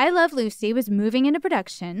 2 of I Love Lucy was moving into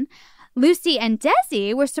production, Lucy and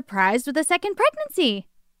Desi were surprised with a second pregnancy.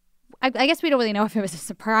 I guess we don't really know if it was a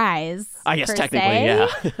surprise. I guess per technically, se.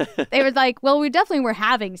 yeah. They were like, well, we definitely were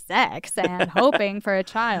having sex and hoping for a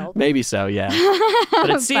child. Maybe so, yeah. But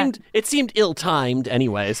it seemed ill-timed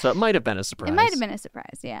anyway, so it might have been a surprise. It might have been a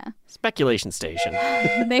surprise, yeah. Speculation station.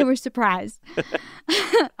 They were surprised.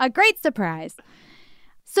 A great surprise.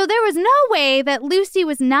 So there was no way that Lucy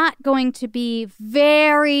was not going to be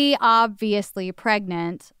very obviously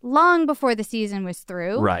pregnant long before the season was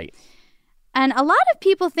through. Right. And a lot of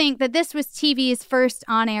people think that this was TV's first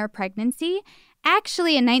on-air pregnancy.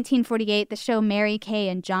 Actually, in 1948, the show Mary Kay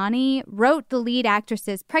and Johnny wrote the lead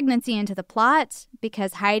actress's pregnancy into the plot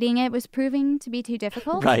because hiding it was proving to be too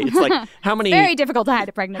difficult. Right. It's like, how many... Very difficult to hide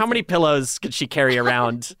a pregnancy. How many pillows could she carry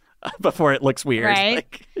around before it looks weird? Right.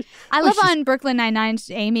 Like, I love on Brooklyn Nine-Nine,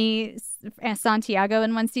 Amy Santiago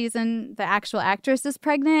in one season, the actual actress is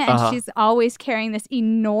pregnant, and she's always carrying this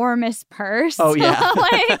enormous purse. Oh, yeah.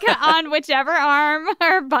 Like on whichever arm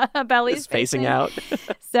her belly's facing out.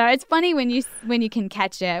 So it's funny when you can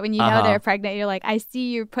catch it. When you know they're pregnant, you're like, I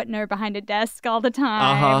see you putting her behind a desk all the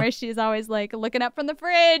time, or she's always like looking up from the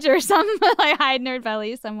fridge or something, like hiding her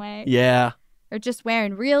belly some way. Yeah. Or just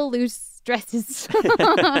wearing real loose dresses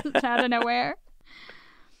out of nowhere.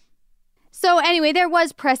 So anyway, there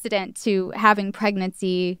was precedent to having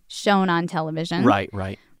pregnancy shown on television. Right,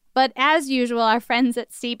 right. But as usual, our friends at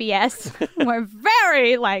CBS were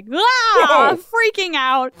very like, freaking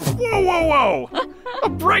out. Whoa, whoa, whoa. A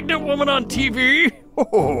pregnant woman on TV?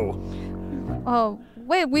 Oh,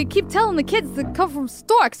 wait, we keep telling the kids to come from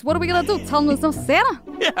storks. What are we going to do? Tell them there's no Santa?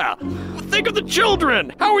 Yeah. Think of the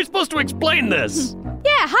children. How are we supposed to explain this?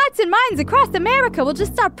 Yeah, hearts and minds across America will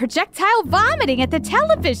just start projectile vomiting at the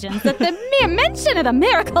televisions at the mere mention of the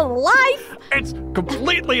miracle of life. It's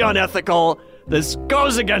completely unethical. This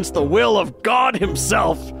goes against the will of God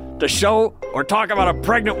himself to show or talk about a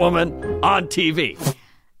pregnant woman on TV.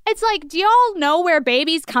 It's like, do y'all know where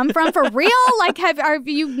babies come from for real? Like, have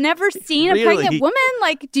you never seen a pregnant woman?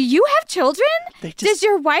 Like, do you have children? Does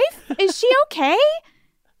your wife, is she okay?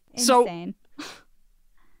 Insane. So,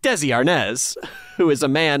 Desi Arnaz, who is a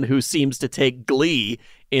man who seems to take glee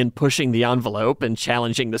in pushing the envelope and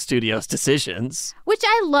challenging the studio's decisions. Which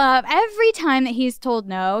I love. Every time that he's told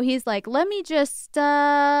no, he's like, let me just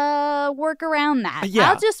work around that. Yeah.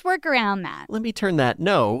 I'll just work around that. Let me turn that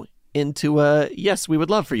no into a, yes, we would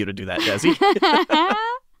love for you to do that, Desi.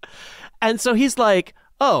 And so he's like,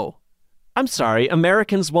 oh, I'm sorry,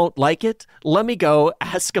 Americans won't like it. Let me go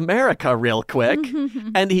ask America real quick.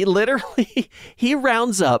 And he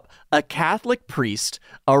rounds up a Catholic priest,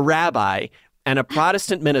 a rabbi, and a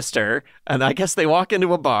Protestant minister, and I guess they walk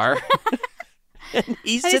into a bar. And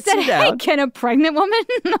he sits him down. Hey, can a pregnant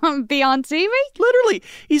woman be on TV? Literally.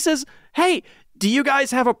 He says, hey, do you guys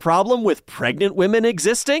have a problem with pregnant women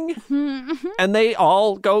existing? And they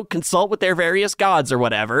all go consult with their various gods or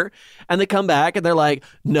whatever. And they come back and they're like,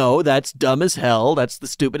 no, that's dumb as hell. That's the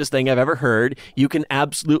stupidest thing I've ever heard. You can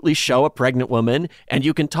absolutely show a pregnant woman and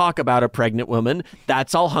you can talk about a pregnant woman.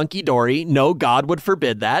 That's all hunky-dory. No, God would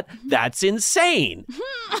forbid that. That's insane.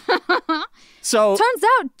 So turns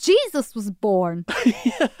out Jesus was born.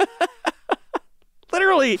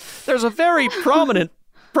 Literally, there's a very prominent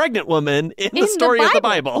pregnant woman in the story of the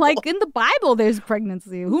Bible. Like in the Bible, there's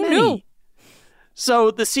pregnancy. Who knew? So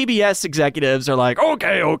the CBS executives are like,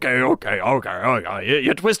 okay.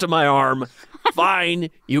 You twisted my arm.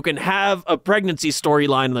 Fine. You can have a pregnancy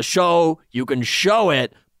storyline on the show. You can show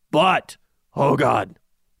it. But, oh God,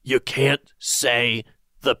 you can't say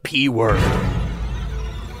the P word.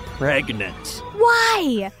 Pregnant.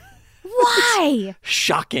 Why? Why?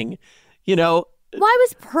 Shocking. You know. Why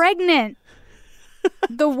was pregnant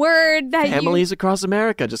the word that families across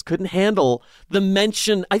America just couldn't handle the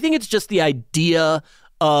mention. I think it's just the idea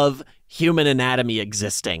of human anatomy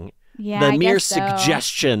existing. Yeah, the I mere guess so.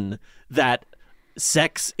 suggestion that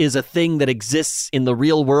sex is a thing that exists in the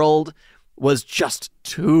real world was just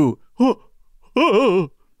too. I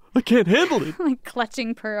can't handle it. Like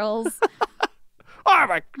clutching pearls.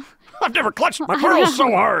 I've never clutched my pearls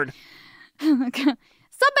so hard.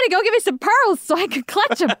 Somebody go give me some pearls so I can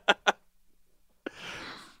clutch them.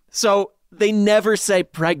 So they never say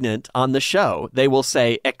pregnant on the show. They will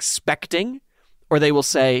say expecting, or they will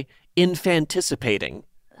say infanticipating,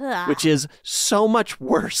 which is so much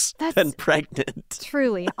worse than pregnant.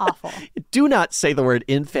 Truly awful. Do not say the word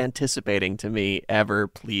infanticipating to me ever,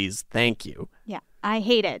 please. Thank you. Yeah, I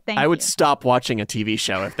hate it. Thank you. I would stop watching a TV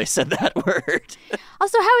show if they said that word.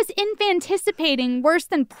 Also, how is infanticipating worse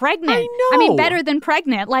than pregnant? I know. I mean, better than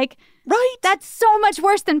pregnant. Like, right? That's so much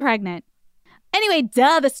worse than pregnant. Anyway,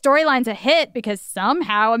 the storyline's a hit because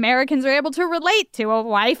somehow Americans are able to relate to a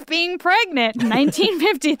wife being pregnant in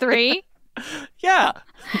 1953. Yeah.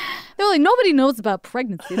 They're like, nobody knows about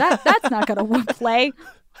pregnancy. That's not going to play.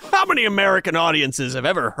 How many American audiences have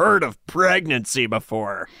ever heard of pregnancy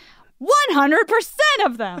before? 100%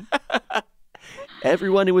 of them.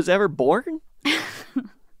 Everyone who was ever born?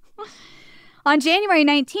 On January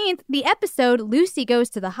 19th, the episode Lucy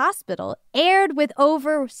Goes to the Hospital aired with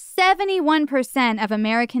over 71% of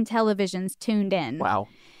American televisions tuned in. Wow.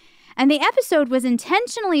 And the episode was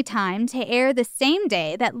intentionally timed to air the same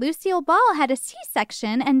day that Lucille Ball had a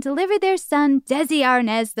C-section and delivered their son, Desi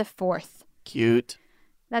Arnaz IV. Cute.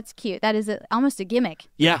 That's cute. That is almost a gimmick.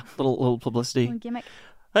 Yeah, little publicity. Little gimmick.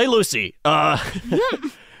 Hey, Lucy, how'd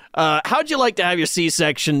you like to have your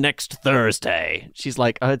C-section next Thursday? She's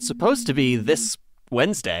like, it's supposed to be this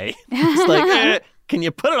Wednesday. It's like, can you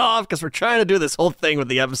put it off? Because we're trying to do this whole thing with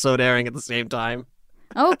the episode airing at the same time.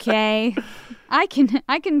 Okay.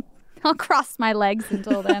 I'll cross my legs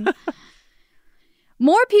until then.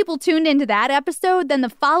 More people tuned into that episode than the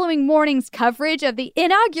following morning's coverage of the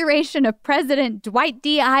inauguration of President Dwight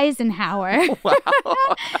D. Eisenhower. Wow.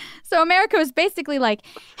 So America was basically like,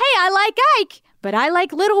 hey, I like Ike, but I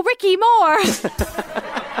like Little Ricky more.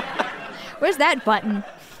 Where's that button?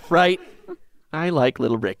 Right. I like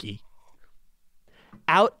Little Ricky.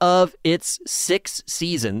 Out of its 6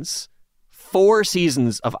 seasons, 4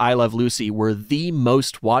 seasons of I Love Lucy were the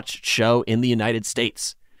most watched show in the United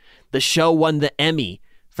States. The show won the Emmy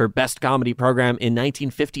for Best Comedy Program in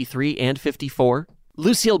 1953 and 54.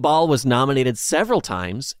 Lucille Ball was nominated several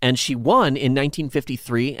times, and she won in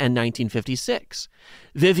 1953 and 1956.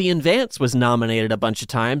 Vivian Vance was nominated a bunch of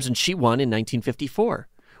times, and she won in 1954.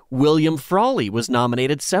 William Frawley was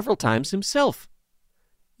nominated several times himself.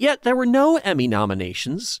 Yet there were no Emmy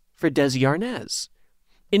nominations for Desi Arnaz.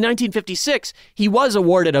 In 1956, he was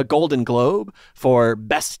awarded a Golden Globe for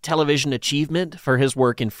Best Television Achievement for his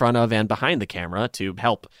work in front of and behind the camera to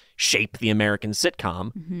help shape the American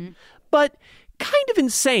sitcom. Mm-hmm. But kind of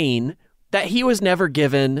insane that he was never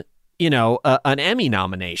given, an Emmy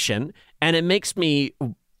nomination. And it makes me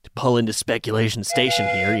pull into speculation station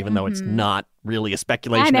here, even though it's not really a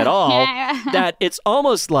speculation at all, that it's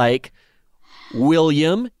almost like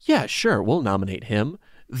William, yeah, sure, we'll nominate him.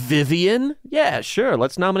 Vivian? Yeah, sure,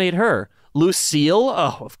 let's nominate her. Lucille?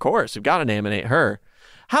 Oh, of course, we've got to nominate her.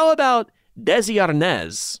 How about Desi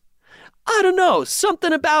Arnaz? I don't know,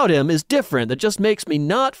 something about him is different that just makes me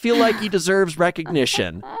not feel like he deserves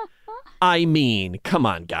recognition. I mean, come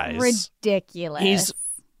on, guys. Ridiculous. He's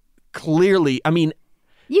clearly,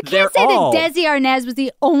 you can't say that Desi Arnaz was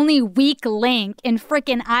the only weak link in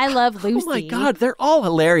frickin' I Love Lucy. Oh my God, they're all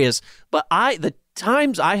hilarious. But the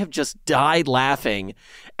times I have just died laughing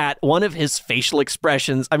at one of his facial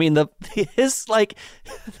expressions. The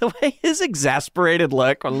way his exasperated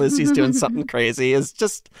look when Lucy's doing something crazy is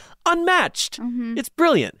just unmatched. Mm-hmm. It's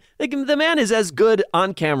brilliant. The man is as good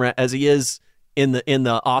on camera as he is in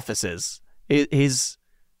the offices. He's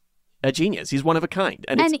a genius. He's one of a kind.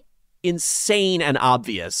 And it's insane and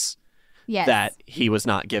obvious that he was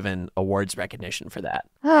not given awards recognition for that.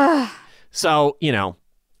 So,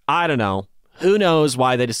 I don't know. Who knows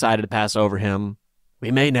why they decided to pass over him?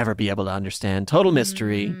 We may never be able to understand. Total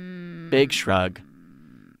mystery. Big shrug.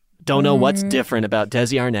 Don't know what's different about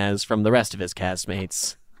Desi Arnaz from the rest of his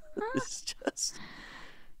castmates. It's just...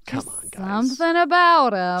 Come on, guys. Something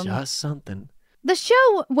about him. Just something. The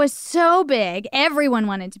show was so big, everyone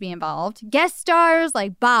wanted to be involved. Guest stars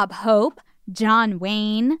like Bob Hope, John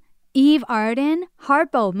Wayne, Eve Arden,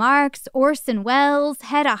 Harpo Marx, Orson Welles,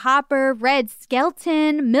 Hedda Hopper, Red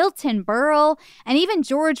Skelton, Milton Berle, and even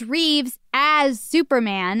George Reeves as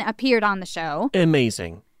Superman appeared on the show.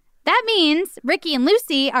 Amazing. That means Ricky and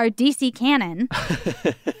Lucy are DC canon.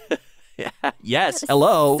 Yes,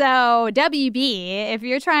 hello. So, WB, if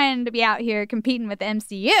you're trying to be out here competing with the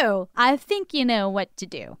MCU, I think you know what to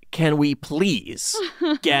do. Can we please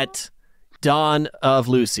get Dawn of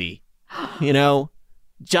Lucy,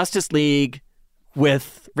 Justice League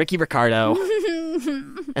with Ricky Ricardo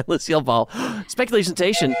and Lucille Ball. Speculation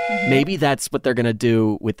Station, maybe that's what they're going to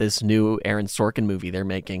do with this new Aaron Sorkin movie they're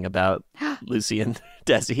making about Lucy and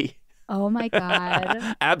Desi. Oh, my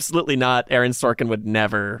God. Absolutely not. Aaron Sorkin would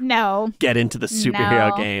never get into the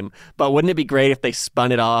superhero game. But wouldn't it be great if they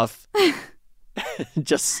spun it off,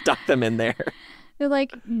 just stuck them in there? They're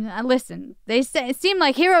like, listen, it seemed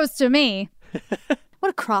like heroes to me. What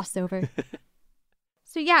a crossover.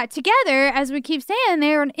 So yeah, together, as we keep saying,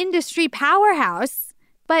 they're an industry powerhouse.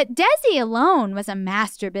 But Desi alone was a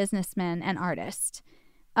master businessman and artist.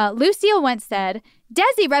 Lucille once said,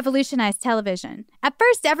 Desi revolutionized television. At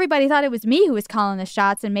first, everybody thought it was me who was calling the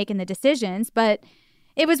shots and making the decisions, but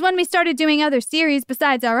it was when we started doing other series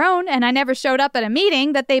besides our own, and I never showed up at a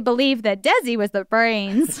meeting, that they believed that Desi was the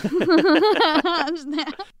brains.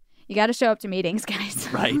 You got to show up to meetings, guys.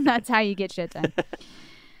 Right. That's how you get shit done.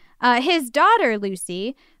 His daughter,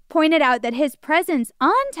 Lucy, pointed out that his presence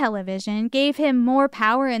on television gave him more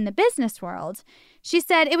power in the business world. She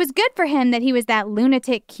said it was good for him that he was that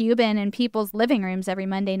lunatic Cuban in people's living rooms every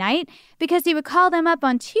Monday night because he would call them up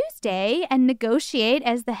on Tuesday and negotiate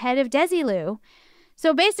as the head of Desilu.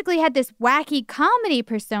 So basically had this wacky comedy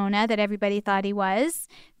persona that everybody thought he was.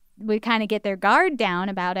 Would kind of get their guard down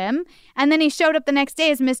about him. And then he showed up the next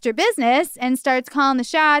day as Mr. Business and starts calling the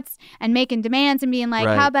shots and making demands and being like,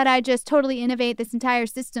 Right. how about I just totally innovate this entire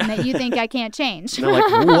system that you think I can't change? They're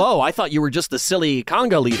like, whoa, I thought you were just the silly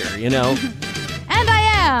conga leader, you know? And I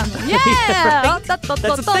am. Yeah. Right? That's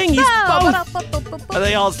the thing. He's both. And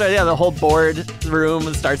they all start, the whole board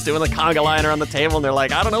room starts doing the conga line around the table, and they're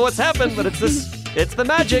like, I don't know what's happened, but it's the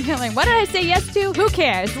magic. Like, what did I say yes to? Who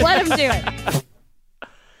cares? Let him do it.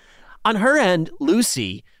 On her end,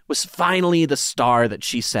 Lucy was finally the star that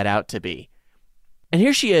she set out to be. And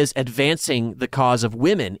here she is advancing the cause of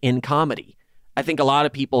women in comedy. I think a lot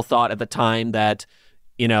of people thought at the time that,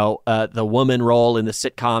 the woman role in the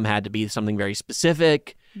sitcom had to be something very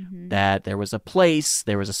specific, that there was a place,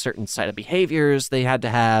 there was a certain set of behaviors they had to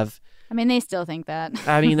have. I mean, they still think that.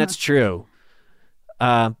 I mean, that's true.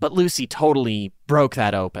 But Lucy totally broke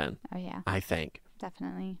that open. Oh, yeah. I think.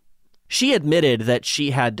 Definitely. She admitted that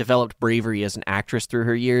she had developed bravery as an actress through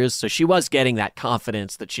her years, so she was getting that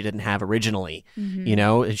confidence that she didn't have originally.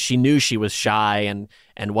 She knew she was shy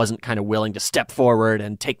and wasn't kind of willing to step forward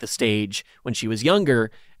and take the stage when she was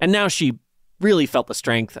younger, and now she really felt the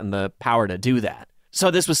strength and the power to do that.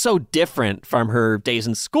 So this was so different from her days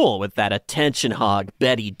in school with that attention hog,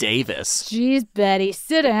 Betty Davis. Jeez, Betty,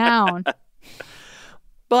 sit down.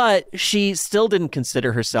 But she still didn't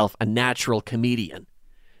consider herself a natural comedian.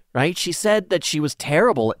 Right? She said that she was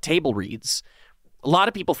terrible at table reads. A lot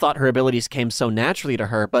of people thought her abilities came so naturally to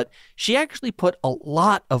her, but she actually put a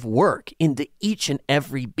lot of work into each and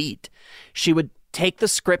every beat. She would take the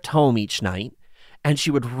script home each night, and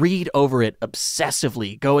she would read over it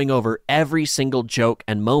obsessively, going over every single joke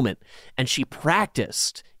and moment. And she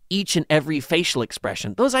practiced each and every facial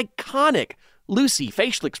expression, those iconic Lucy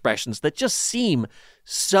facial expressions that just seem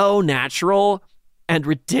so natural and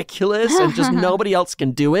ridiculous and just nobody else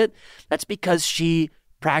can do it. That's because she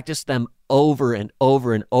practiced them over and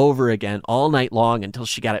over and over again all night long until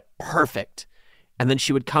she got it perfect. And then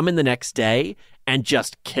she would come in the next day and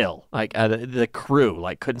just kill. Like the crew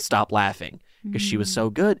couldn't stop laughing because she was so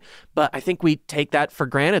good. But I think we take that for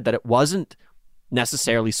granted, that it wasn't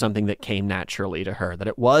necessarily something that came naturally to her, that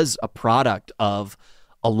it was a product of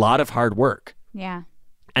a lot of hard work. Yeah.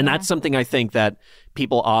 And that's something I think that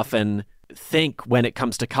people often think when it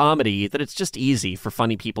comes to comedy, that it's just easy for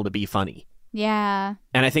funny people to be funny. Yeah.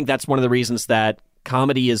 And I think that's one of the reasons that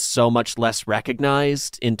comedy is so much less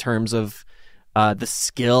recognized in terms of the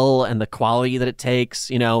skill and the quality that it takes.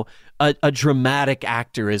 A dramatic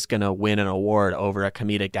actor is going to win an award over a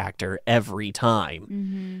comedic actor every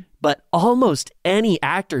time. But almost any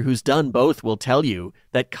actor who's done both will tell you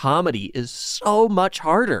that comedy is so much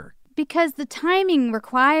harder. Because the timing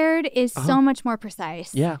required is so much more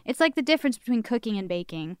precise. Yeah. It's like the difference between cooking and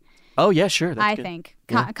baking. Oh, yeah, sure. That's I good. think.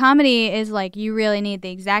 Yeah. Comedy is like you really need the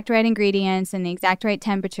exact right ingredients and the exact right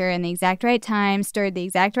temperature and the exact right time, stirred the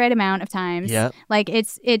exact right amount of times. Yep. Like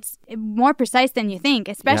it's more precise than you think,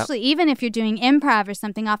 especially even if you're doing improv or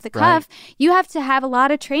something off the cuff. Right. You have to have a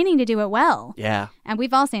lot of training to do it well. Yeah. And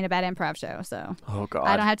we've all seen a bad improv show, so oh, God.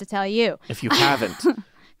 I don't have to tell you. If you haven't.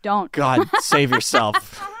 Don't. God, save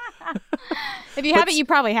yourself. If you haven't, you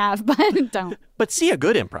probably have, but don't. But see a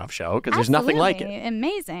good improv show, because there's nothing like it.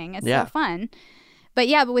 Amazing. It's so fun. But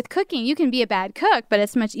with cooking, you can be a bad cook, but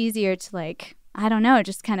it's much easier to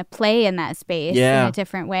just kind of play in that space in a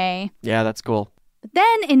different way. Yeah, that's cool. But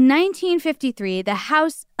then in 1953, the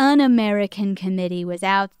House Un-American Committee was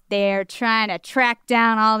out there trying to track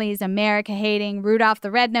down all these America-hating Rudolph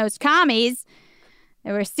the Red-Nosed commies.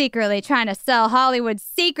 They were secretly trying to sell Hollywood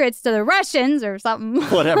secrets to the Russians or something.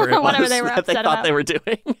 Whatever it Whatever was they were that they upset thought about. they were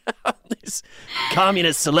doing. These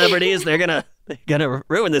communist celebrities, they're gonna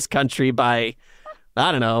ruin this country by,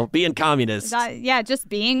 I don't know, being communist. Just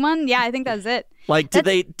being one. Yeah, I think that's it.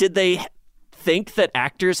 Did they think that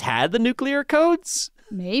actors had the nuclear codes?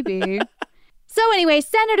 Maybe. So anyway,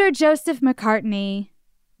 Senator Joseph McCartney,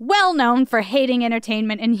 well known for hating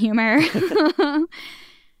entertainment and humor,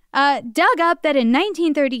 dug up that in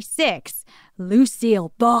 1936,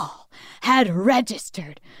 Lucille Ball had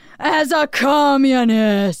registered as a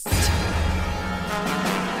communist.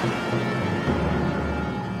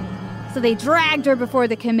 So they dragged her before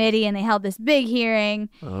the committee and they held this big hearing.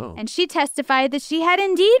 Oh. And she testified that she had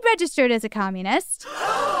indeed registered as a communist,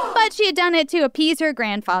 but she had done it to appease her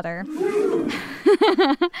grandfather.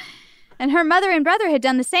 And her mother and brother had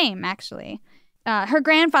done the same, actually. Her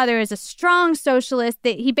grandfather is a strong socialist.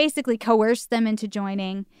 He basically coerced them into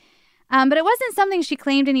joining. But it wasn't something she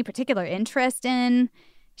claimed any particular interest in.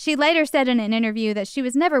 She later said in an interview that she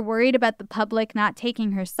was never worried about the public not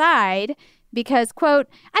taking her side because, quote,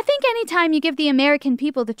 I think anytime you give the American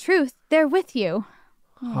people the truth, they're with you.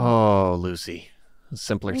 Oh, Lucy.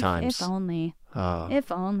 Simpler times. If only. Oh.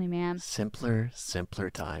 If only, man. Simpler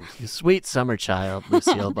times. You sweet summer child,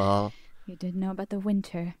 Lucille Ball. You didn't know about the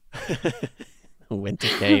winter. Winter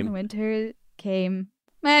came. Winter came.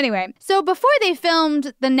 Anyway, so before they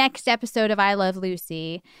filmed the next episode of I Love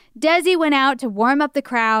Lucy, Desi went out to warm up the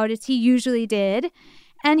crowd as he usually did,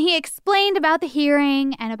 and he explained about the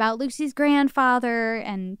hearing and about Lucy's grandfather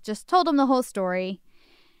and just told him the whole story.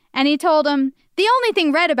 And he told him, the only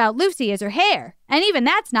thing red about Lucy is her hair, and even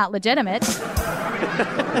that's not legitimate. So,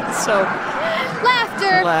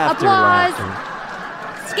 laughter, applause,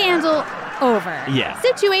 scandal over. Yeah.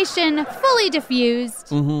 Situation fully diffused.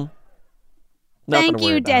 Mm-hmm. Thank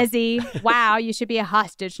you, Desi. Wow, you should be a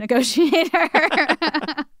hostage negotiator.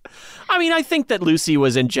 I mean, I think that Lucy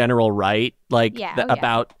was in general right. Like,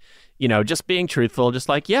 about, just being truthful. Just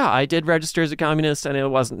like, yeah, I did register as a communist and it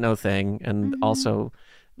wasn't no thing. And also,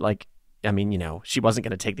 like, I mean, she wasn't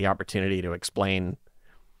going to take the opportunity to explain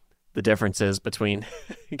the differences between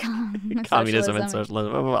communism and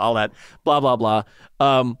socialism, all that, blah, blah, blah.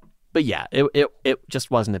 But yeah, it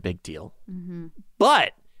just wasn't a big deal. Mm-hmm.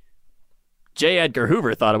 But J. Edgar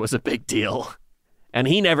Hoover thought it was a big deal, and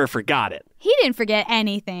he never forgot it. He didn't forget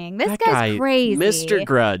anything. This guy's crazy. Mr.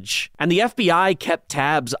 Grudge. And the FBI kept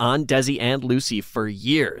tabs on Desi and Lucy for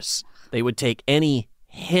years. They would take any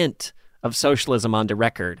hint of socialism onto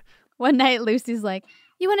record. One night, Lucy's like,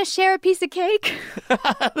 you want to share a piece of cake?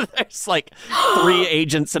 There's like 3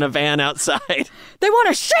 agents in a van outside. They want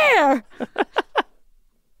to share!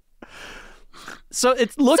 So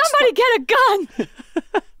it looks Somebody get a gun!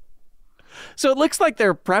 So it looks like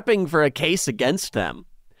they're prepping for a case against them.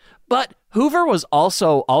 But Hoover was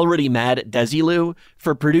also already mad at Desilu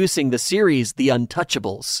for producing the series The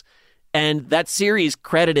Untouchables. And that series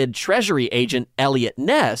credited Treasury agent Elliot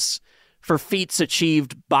Ness for feats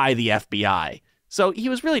achieved by the FBI. So he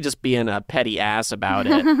was really just being a petty ass about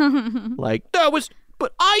it. Like,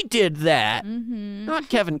 but I did that. Mm-hmm. Not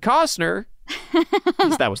Kevin Costner. At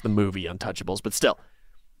least that was the movie Untouchables, but still.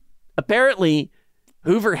 Apparently,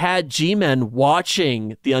 Hoover had G-men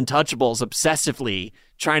watching The Untouchables obsessively,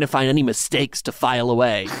 trying to find any mistakes to file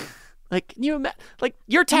away. Like, can you imagine? Like,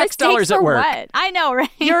 your tax dollars at work. What? I know, right?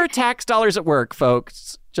 Your tax dollars at work,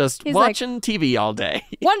 folks. Just He's watching like, TV all day.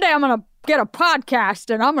 One day I'm going to get a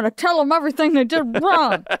podcast and I'm going to tell them everything they did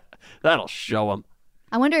wrong. That'll show them.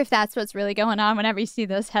 I wonder if that's what's really going on whenever you see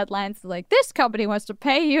those headlines like, this company wants to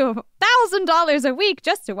pay you $1,000 a week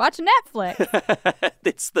just to watch Netflix.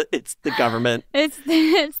 It's the government. It's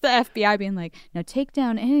the FBI being like, now take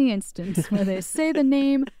down any instance where they say the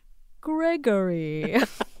name Gregory.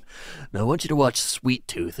 Now I want you to watch Sweet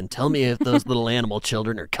Tooth and tell me if those little animal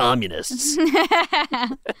children are communists.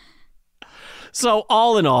 So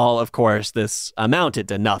all in all, of course, this amounted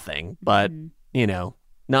to nothing, but,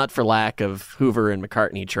 not for lack of Hoover and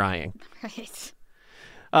McCartney trying. Right.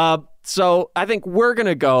 So I think we're going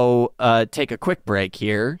to go take a quick break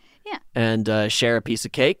here. Yeah. And share a piece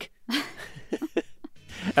of cake.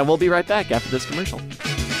 And we'll be right back after this commercial.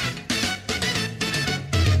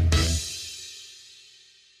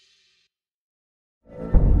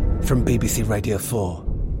 From BBC Radio 4,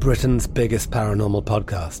 Britain's biggest paranormal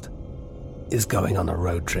podcast is going on a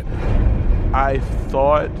road trip. I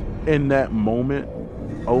thought in that moment,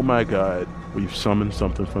 oh my God, we've summoned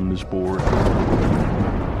something from this board.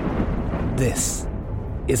 This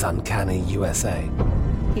is Uncanny USA.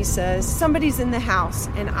 He says, somebody's in the house,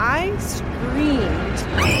 and I screamed.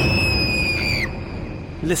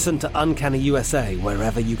 Listen to Uncanny USA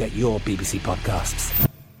wherever you get your BBC podcasts,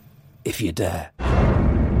 if you dare.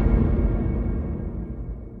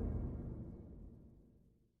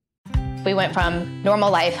 We went from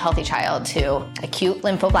normal life, healthy child to acute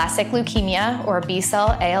lymphoblastic leukemia, or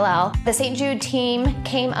B-cell ALL. The St. Jude team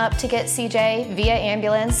came up to get CJ via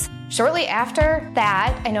ambulance. Shortly after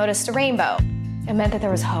that, I noticed a rainbow. It meant that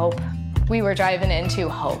there was hope. We were driving into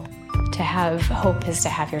hope. To have hope is to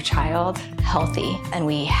have your child healthy, and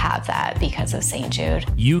we have that because of St. Jude.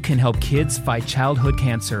 You can help kids fight childhood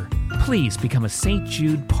cancer. Please become a St.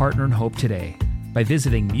 Jude Partner in Hope today by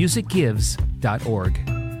visiting musicgives.org.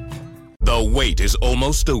 The wait is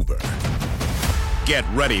almost over. Get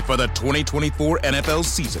ready for the 2024 NFL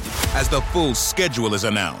season as the full schedule is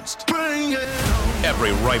announced.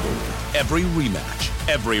 Every rivalry, every rematch,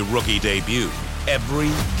 every rookie debut,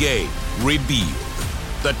 every game revealed.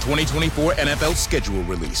 The 2024 NFL schedule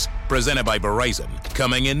release, presented by Verizon,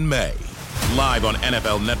 coming in May. Live on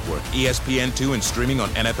NFL Network, ESPN2, and streaming on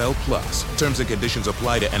NFL Plus. Terms and conditions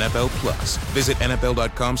apply to NFL Plus. Visit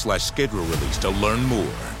NFL.com/schedule release to learn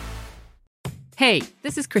more. Hey,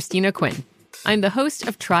 this is Christina Quinn. I'm the host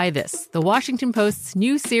of Try This, the Washington Post's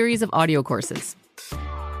new series of audio courses.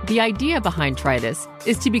 The idea behind Try This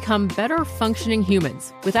is to become better functioning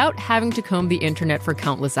humans without having to comb the internet for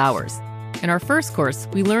countless hours. In our first course,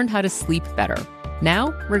 we learned how to sleep better.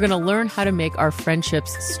 Now, we're going to learn how to make our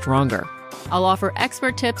friendships stronger. I'll offer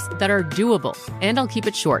expert tips that are doable, and I'll keep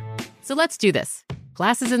it short. So let's do this.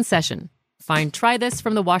 Class is in session. Find Try This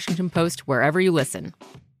from the Washington Post wherever you listen.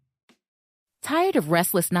 Tired of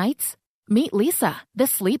restless nights? Meet Leesa, the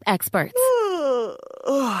sleep experts.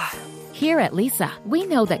 Here at Leesa, we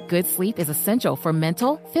know that good sleep is essential for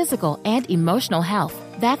mental, physical, and emotional health.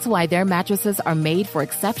 That's why their mattresses are made for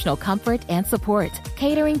exceptional comfort and support,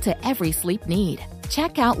 catering to every sleep need.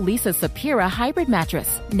 Check out Leesa's Sapira Hybrid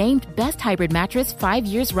Mattress, named Best Hybrid Mattress 5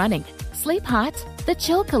 years running. Sleep hot? The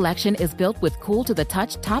Chill Collection is built with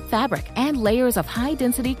cool-to-the-touch top fabric and layers of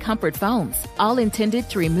high-density comfort foams, all intended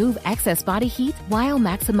to remove excess body heat while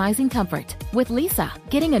maximizing comfort. With Leesa,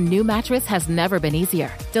 getting a new mattress has never been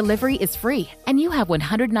easier. Delivery is free, and you have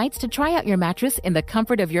 100 nights to try out your mattress in the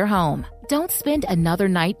comfort of your home. Don't spend another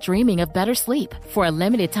night dreaming of better sleep. For a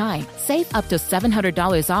limited time, save up to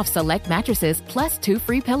 $700 off select mattresses plus 2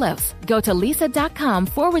 free pillows. Go to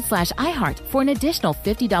leesa.com/iHeart for an additional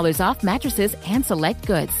 $50 off mattresses and select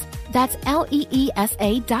goods. That's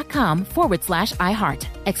LEESA.com/iHeart.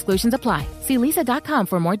 Exclusions apply. See leesa.com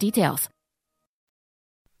for more details.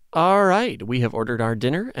 All right, we have ordered our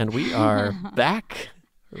dinner and we are back.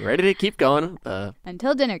 Ready to keep going.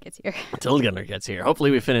 Until dinner gets here. Until dinner gets here.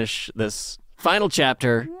 Hopefully we finish this final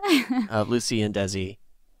chapter of Lucy and Desi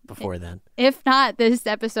before then. If not, this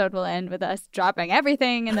episode will end with us dropping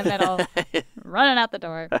everything in the middle, running out the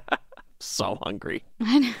door. So hungry.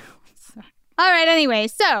 I know. All right, anyway,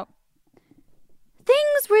 so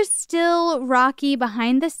things were still rocky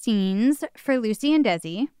behind the scenes for Lucy and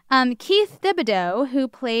Desi. Keith Thibodeau, who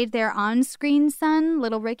played their on-screen son,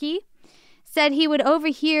 Little Ricky, said he would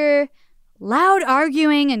overhear loud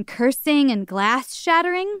arguing and cursing and glass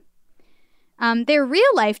shattering. Their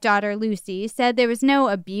real-life daughter, Lucy, said there was no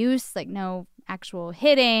abuse, like no actual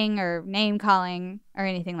hitting or name-calling or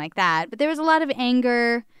anything like that. But there was a lot of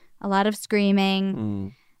anger, a lot of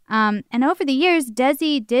screaming. And over the years,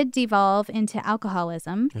 Desi did devolve into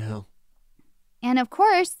alcoholism. Yeah. And, of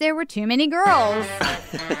course, there were too many girls.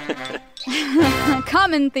 A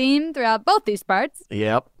common theme throughout both these parts.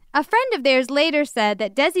 Yep. A friend of theirs later said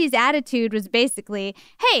that Desi's attitude was basically,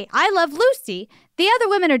 hey, I love Lucy. The other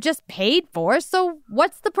women are just paid for, so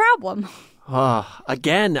what's the problem?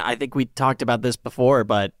 Again, I think we talked about this before,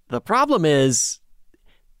 but the problem is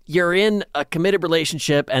you're in a committed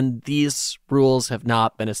relationship and these rules have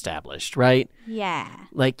not been established, right? Yeah.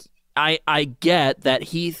 Like, I get that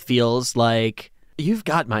Heath feels like, you've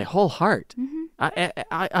got my whole heart. Mm-hmm.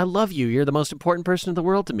 I love you. You're the most important person in the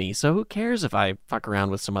world to me. So who cares if I fuck around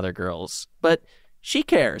with some other girls? But she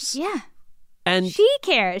cares. Yeah. And she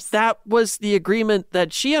cares. That was the agreement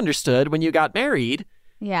that she understood when you got married.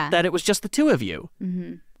 Yeah. That it was just the two of you.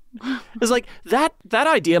 Mm-hmm. It's like that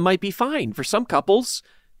idea might be fine for some couples.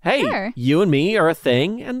 Hey, sure. You and me are a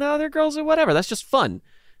thing and the other girls are whatever. That's just fun.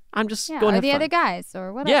 I'm just going to have or the fun. other guys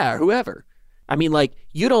or whatever. Yeah, whoever. I mean, like,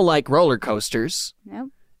 you don't like roller coasters. Nope.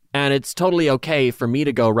 And it's totally okay for me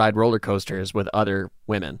to go ride roller coasters with other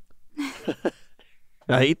women.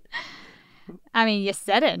 Right? I mean, you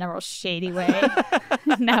said it in a real shady way.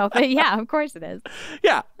 No, but yeah, of course it is.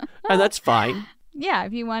 Yeah, and that's fine. Yeah,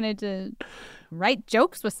 if you wanted to write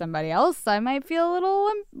jokes with somebody else, I might feel a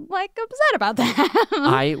little, upset about that.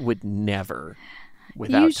 I would never,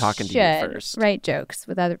 without talking to you first. Write jokes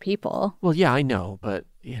with other people. Well, yeah, I know, but,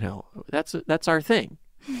 that's our thing.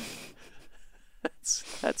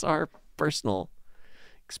 That's our personal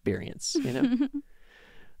experience,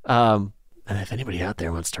 And if anybody out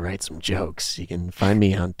there wants to write some jokes, you can find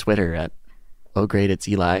me on Twitter at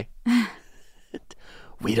 @OhGreatIt'sEli.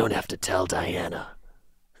 We don't have to tell Diana.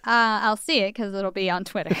 I'll see it because it'll be on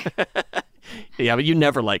Twitter. Yeah, but you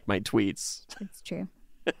never like my tweets. It's true.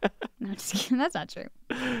 No, I'm just kidding. That's not true.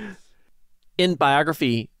 In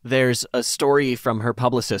Biography, there's a story from her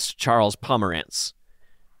publicist, Charles Pomerantz.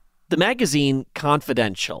 The magazine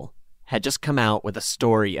Confidential had just come out with a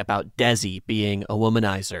story about Desi being a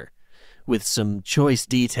womanizer, with some choice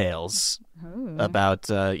details about,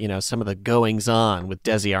 some of the goings-on with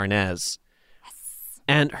Desi Arnaz. Yes.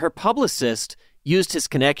 And her publicist used his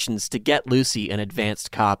connections to get Lucy an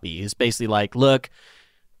advanced copy. He's basically like, look,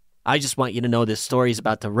 I just want you to know this story's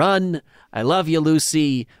about to run. I love you,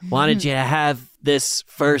 Lucy. Wanted you to have this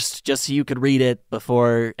first just so you could read it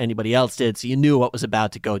before anybody else did, so you knew what was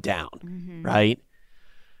about to go down, right?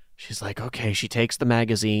 She's like, okay. She takes the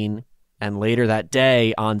magazine, and later that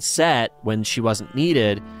day on set, when she wasn't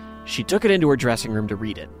needed, she took it into her dressing room to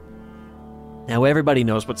read it. Now everybody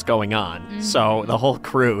knows what's going on, so the whole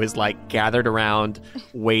crew is like gathered around,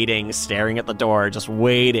 waiting, staring at the door, just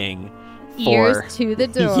waiting. Ears to the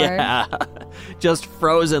door. Yeah. Just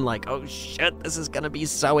frozen like, oh shit, this is going to be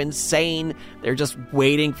so insane. They're just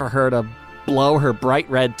waiting for her to blow her bright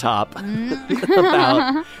red top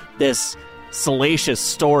about this salacious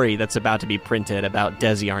story that's about to be printed about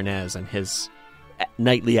Desi Arnaz and his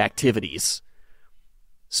nightly activities.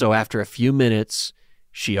 So after a few minutes,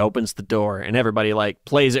 she opens the door and everybody like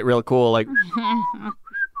plays it real cool, like,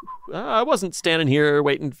 I wasn't standing here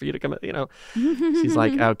waiting for you to come, She's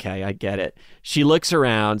like, okay, I get it. She looks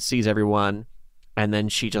around, sees everyone, and then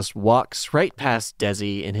she just walks right past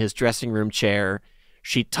Desi in his dressing room chair.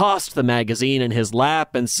 She tossed the magazine in his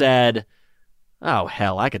lap and said, oh,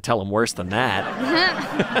 hell, I could tell him worse than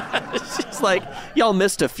that. She's like, y'all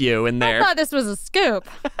missed a few in there. I thought this was a scoop.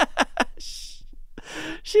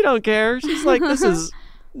 She don't care. She's like, this is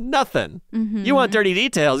nothing. You want dirty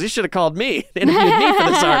details? You should have called me. They interviewed me for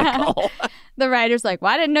this article. The writer's like,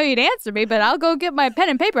 well, I didn't know you'd answer me, but I'll go get my pen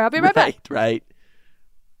and paper. I'll be right back. Right.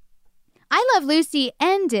 I Love Lucy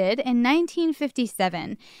ended in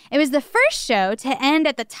 1957. It was the first show to end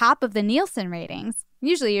at the top of the Nielsen ratings.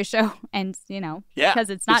 Usually your show ends, because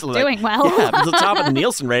it's not doing well. Yeah, at the top of the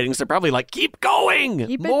Nielsen ratings, they're probably like, keep going.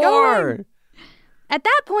 Keep more. It going. At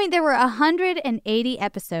that point, there were 180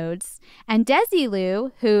 episodes, and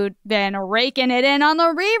Desilu, who'd been raking it in on the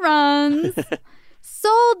reruns,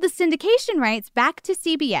 sold the syndication rights back to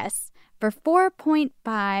CBS for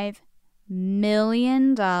 $4.5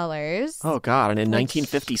 million. Oh, God, and in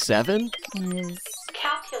 1957?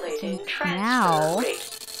 Calculating now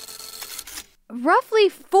roughly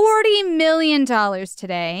 $40 million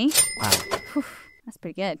today. Wow. Whew, that's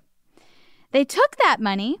pretty good. They took that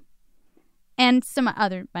money and some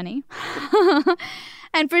other money.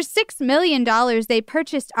 And for $6 million, they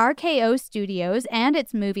purchased RKO Studios and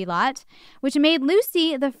its movie lot, which made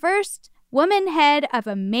Lucy the first woman head of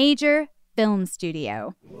a major film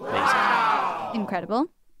studio. Wow. Incredible.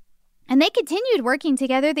 And they continued working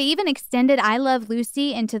together. They even extended I Love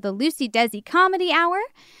Lucy into the Lucy Desi Comedy Hour.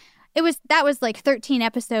 That was like 13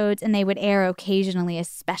 episodes, and they would air occasionally as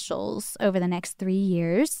specials over the next 3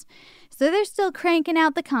 years. So they're still cranking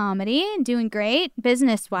out the comedy and doing great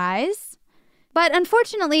business-wise. But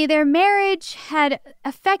unfortunately, their marriage had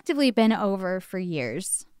effectively been over for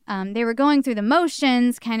years. They were going through the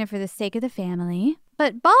motions, kind of for the sake of the family.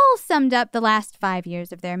 But Ball summed up the last 5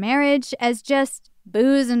 years of their marriage as just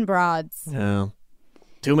booze and broads. Oh,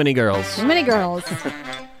 too many girls. Too many girls.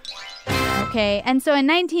 Okay, and so in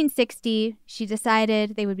 1960, she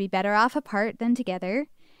decided they would be better off apart than together,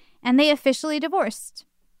 and they officially divorced.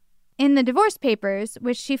 In the divorce papers,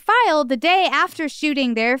 which she filed the day after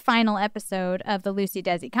shooting their final episode of the Lucy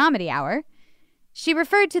Desi Comedy Hour, she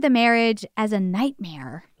referred to the marriage as a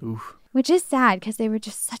nightmare. Oof. Which is sad because they were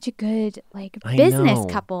just such a good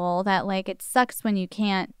business couple that it sucks when you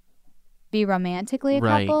can't be romantically a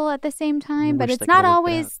couple at the same time. But it's not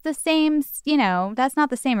always the same, that's not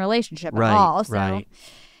the same relationship at all. So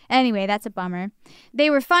anyway, that's a bummer. They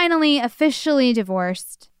were finally officially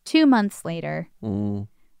divorced 2 months later.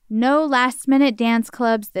 No last-minute dance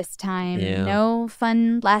clubs this time. Yeah. No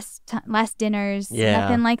fun last dinners. Yeah.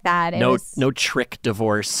 Nothing like that. No trick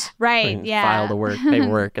divorce. Right, yeah. File the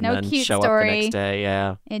paperwork and no then cute show story. up the next day.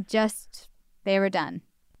 Yeah. They were done.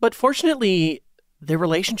 But fortunately, their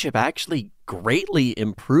relationship actually greatly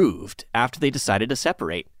improved after they decided to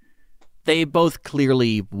separate. They both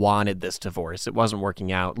clearly wanted this divorce. It wasn't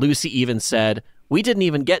working out. Lucy even said, "We didn't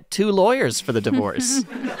even get 2 lawyers for the divorce."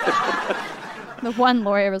 The one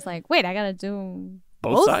lawyer was like, wait, I got to do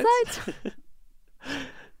both sides?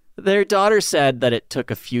 Their daughter said that it took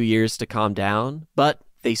a few years to calm down, but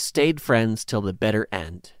they stayed friends till the bitter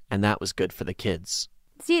end, and that was good for the kids.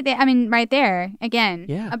 See, right there, again,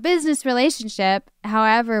 Yeah. a business relationship,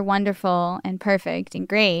 however wonderful and perfect and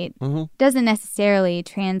great, doesn't necessarily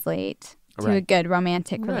translate to a good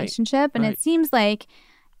romantic relationship. And it seems like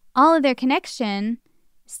all of their connection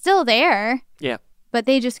still there. Yeah. But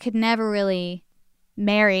they just could never really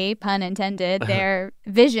marry, pun intended, their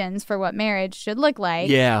visions for what marriage should look like.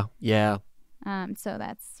 Yeah. So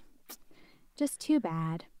that's just too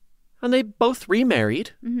bad. And they both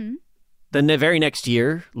remarried. Mm-hmm. Then the very next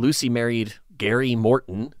year, Lucy married Gary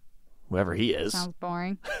Morton, whoever he is. Sounds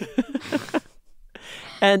boring.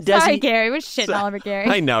 And Desi, Sorry, Gary. We're shitting all over Gary.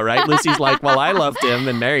 I know, right? Lucy's like, well, I loved him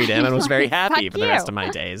and married him and was very happy Fuck for the rest you. of my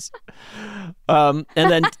days. And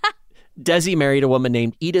then Desi married a woman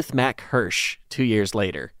named Edith Mack Hirsch 2 years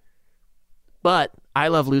later. But I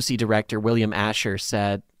Love Lucy director William Asher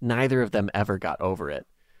said neither of them ever got over it.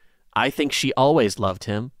 I think she always loved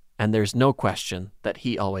him, and there's no question that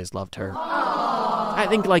he always loved her. I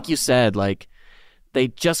think, like you said, they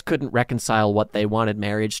just couldn't reconcile what they wanted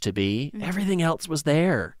marriage to be. Everything else was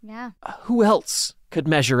there. Yeah. Who else could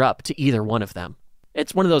measure up to either one of them?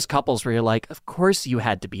 It's one of those couples where you're like, of course you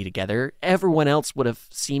had to be together. Everyone else would have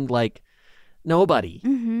seemed like nobody.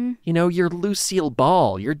 Mm-hmm. You know, you're Lucille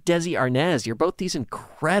Ball, you're Desi Arnaz. You're both these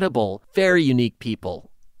incredible, very unique people.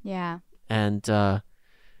 Yeah. And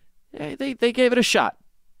they gave it a shot.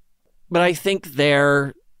 But I think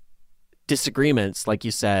their disagreements, like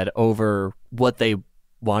you said, over what they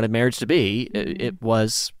wanted marriage to be,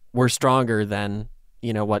 were stronger than,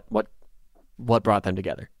 what brought them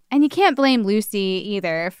together. And you can't blame Lucy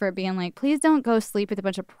either for being like, please don't go sleep with a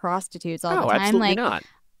bunch of prostitutes all the time. Absolutely not.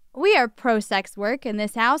 We are pro-sex work in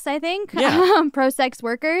this house, I think. Yeah. Pro-sex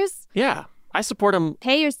workers. Yeah. I support them.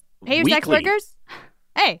 Pay your sex weekly. workers.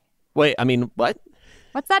 Hey. Wait, what?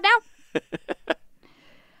 What's that now?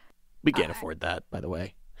 We can't afford that, by the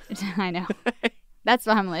way. I know. That's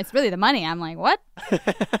what I'm like. It's really the money. I'm like, what?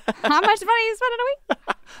 How much money you spending a week?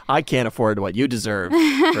 I can't afford what you deserve for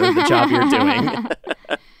the job you're doing.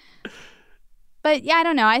 But yeah, I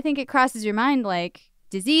don't know. I think it crosses your mind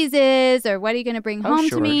diseases or what are you going to bring home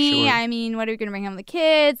to me? Sure. I mean, what are you going to bring home to the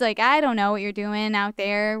kids? I don't know what you're doing out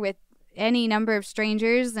there with any number of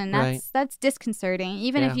strangers. And that's disconcerting.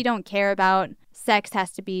 Even if you don't care about sex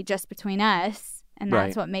has to be just between us. And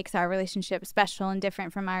that's what makes our relationship special and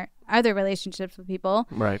different from our other relationships with people.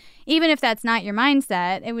 Right. Even if that's not your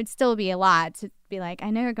mindset, it would still be a lot to be like, I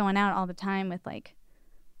know you're going out all the time with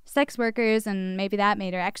sex workers, and maybe that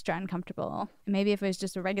made her extra uncomfortable. Maybe if it was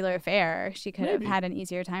just a regular affair, she could have had an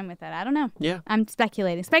easier time with it. I don't know. Yeah. I'm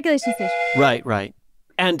speculating. Speculation station. Right.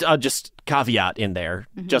 And just caveat in there,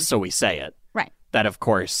 just so we say it. Right. That, of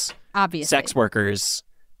course, obviously, sex workers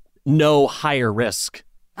no higher risk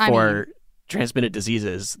for transmitted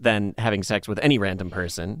diseases than having sex with any random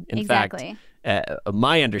person. In fact,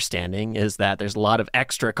 my understanding is that there's a lot of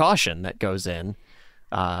extra caution that goes in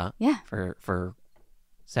for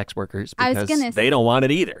sex workers because they don't want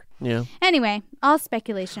it either. Yeah. Anyway, all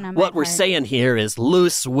speculation on my What we're part. saying here is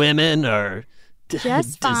loose women are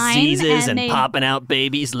just fine, diseases and they popping out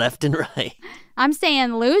babies left and right. I'm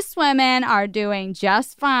saying loose women are doing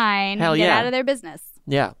just fine. Hell Get yeah. out of their business.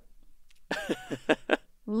 Yeah.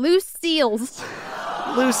 Loose seals.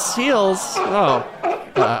 Loose seals?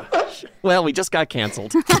 Oh. Well, we just got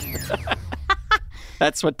canceled.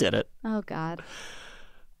 That's what did it. Oh, God.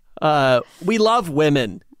 We love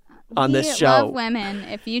women on this show. We love women.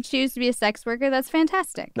 If you choose to be a sex worker, that's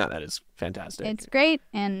fantastic. No, that is fantastic. It's great.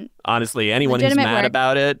 And honestly, anyone who's legitimate mad work.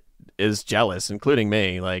 about it is jealous, including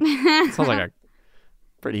me. It sounds like a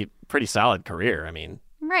pretty solid career. I mean,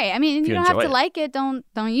 right. I mean, if you you don't have enjoy to it. like it. Don't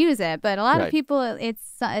use it. But a lot of Right. people,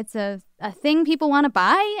 it's a thing people want to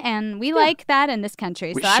buy, and we like that in this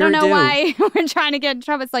country. We So I don't sure know do. why we're trying to get in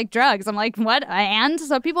trouble. It's like drugs. I'm like, what? And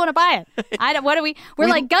so people want to buy it. We're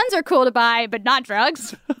like, guns are cool to buy, but not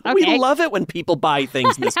drugs. Okay. We love it when people buy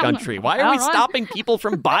things in this country. Why are we Hold on. stopping people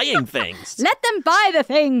from buying things? Let them buy the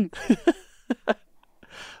thing.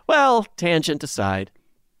 Well, tangent aside.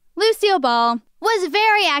 Lucille Ball was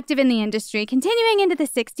very active in the industry. Continuing into the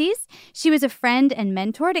 60s, she was a friend and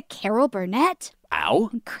mentor to Carol Burnett. Ow.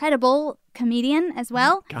 Incredible comedian as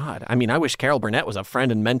well. God, I mean, I wish Carol Burnett was a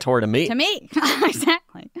friend and mentor to me. To me.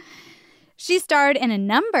 Exactly. She starred in a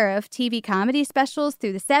number of TV comedy specials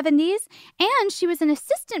through the 70s, and she was an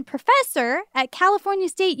assistant professor at California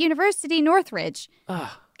State University, Northridge.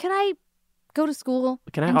 Could I go to school?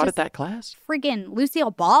 Can I and audit just that class? Friggin'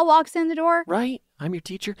 Lucille Ball walks in the door. Right. I'm your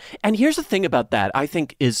teacher. And here's the thing about that I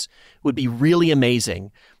think would be really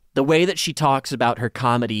amazing. The way that she talks about her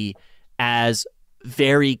comedy as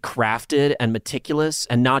very crafted and meticulous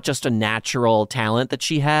and not just a natural talent that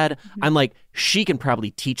she had. I'm like, she can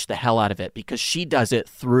probably teach the hell out of it because she does it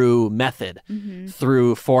through method,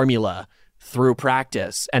 through formula, through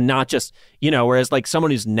practice, and not just, whereas like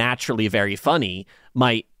someone who's naturally very funny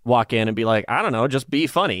might walk in and be like, I don't know, just be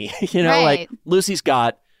funny. Like Lucy's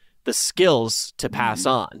got the skills to pass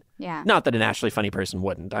on. Yeah. Not that a naturally funny person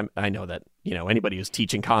wouldn't. I know that, anybody who's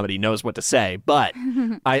teaching comedy knows what to say, but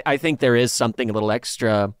I think there is something a little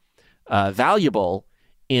extra valuable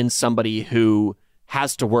in somebody who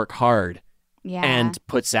has to work hard and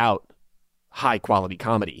puts out high quality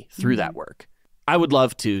comedy through that work. I would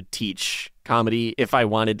love to teach comedy if I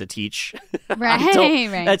wanted to teach.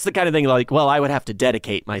 Right. That's the kind of thing like, well, I would have to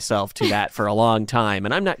dedicate myself to that for a long time.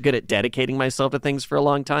 And I'm not good at dedicating myself to things for a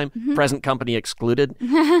long time. Present company excluded.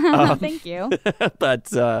 Thank you. But,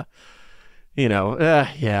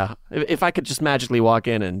 yeah. If I could just magically walk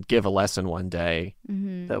in and give a lesson one day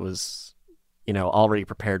that was, already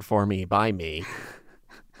prepared for me by me,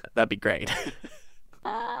 that'd be great.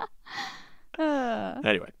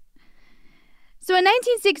 Anyway. So in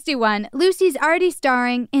 1961, Lucy's already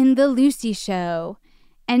starring in The Lucy Show,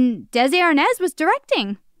 and Desi Arnaz was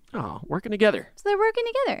directing. Oh, working together. So they're working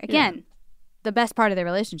together. Again, the best part of their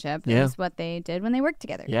relationship is what they did when they worked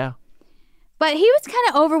together. Yeah. But he was kind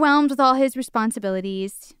of overwhelmed with all his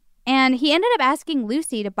responsibilities, and he ended up asking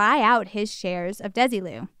Lucy to buy out his shares of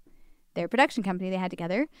Desilu, their production company they had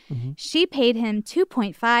together. She paid him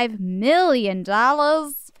 $2.5 million.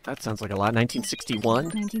 That sounds like a lot. 1961.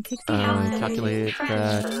 1961. Calculate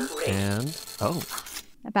that and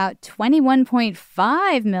about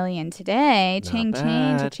 $21.5 million today. Not Ching,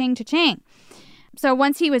 bad. ching, cha-ching. So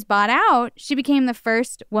once he was bought out, she became the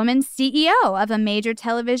first woman CEO of a major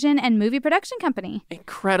television and movie production company.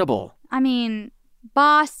 Incredible. I mean,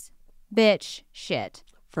 boss, bitch, shit.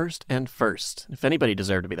 First and first. If anybody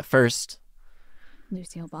deserved to be the first,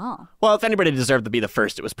 Lucille Ball. Well, if anybody deserved to be the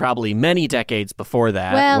first, it was probably many decades before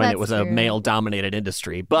that when it was a male-dominated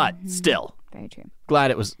industry. But still, very true. Glad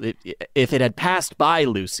it was. If it had passed by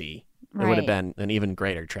Lucy, it would have been an even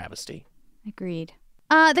greater travesty. Agreed.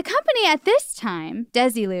 The company at this time,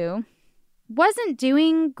 Desilu, wasn't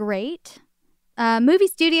doing great. Movie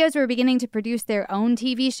studios were beginning to produce their own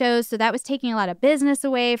TV shows, so that was taking a lot of business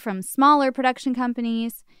away from smaller production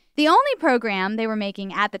companies. The only program they were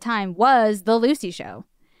making at the time was The Lucy Show.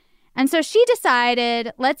 And so she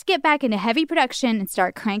decided, let's get back into heavy production and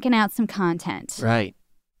start cranking out some content. Right.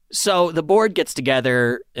 So the board gets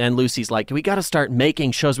together and Lucy's like, we got to start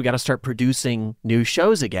making shows. We got to start producing new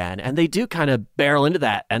shows again. And they do kind of barrel into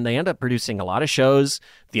that. And they end up producing a lot of shows.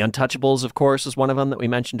 The Untouchables, of course, is one of them that we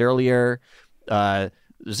mentioned earlier.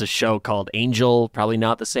 There's a show called Angel, probably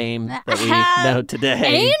not the same that we know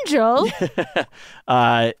today. Angel?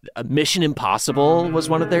 Mission Impossible was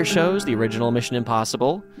one of their shows, the original Mission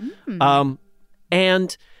Impossible.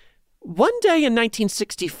 And one day in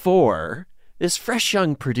 1964, this fresh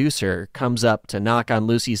young producer comes up to knock on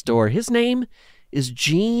Lucy's door. His name is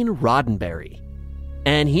Gene Roddenberry.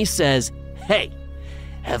 And he says, hey,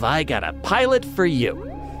 have I got a pilot for you?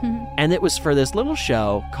 And it was for this little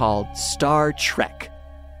show called Star Trek.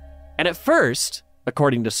 And at first,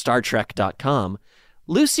 according to StarTrek.com,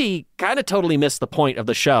 Lucy kind of totally missed the point of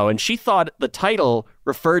the show, and she thought the title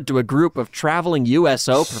referred to a group of traveling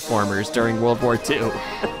USO performers during World War II.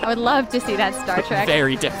 I would love to see that Star Trek.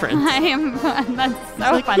 Very different. That's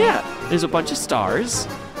so funny. Yeah, there's a bunch of stars,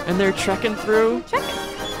 and they're trekking through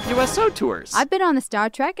USO tours. I've been on the Star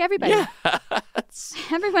Trek, everybody. Yeah.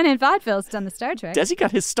 Everyone in vaudeville's done the Star Trek. Desi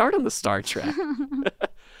got his start on the Star Trek.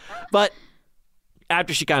 But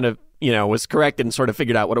after she kind of, was corrected and sort of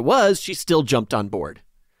figured out what it was, she still jumped on board.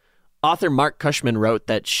 Author Mark Cushman wrote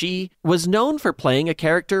that she was known for playing a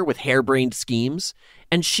character with harebrained schemes,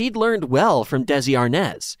 and she'd learned well from Desi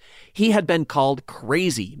Arnaz. He had been called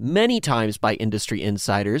crazy many times by industry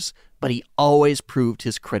insiders, but he always proved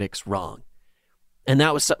his critics wrong. And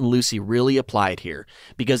that was something Lucy really applied here,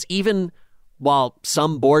 because even while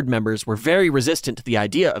some board members were very resistant to the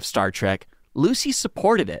idea of Star Trek, Lucy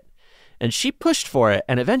supported it. And she pushed for it,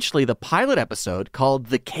 and eventually the pilot episode called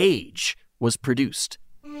The Cage was produced.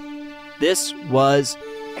 This was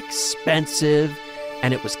expensive,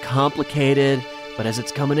 and it was complicated, but as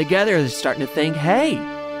it's coming together, they're starting to think, hey,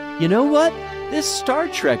 you know what? This Star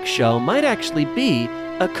Trek show might actually be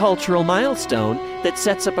a cultural milestone that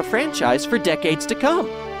sets up a franchise for decades to come.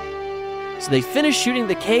 So they finished shooting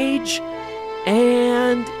The Cage,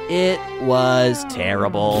 and it was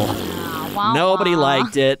terrible. Nobody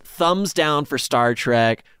liked it. Thumbs down for Star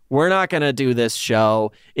Trek. We're not going to do this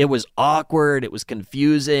show. It was awkward. It was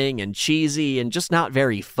confusing and cheesy and just not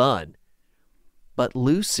very fun. But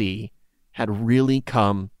Lucy had really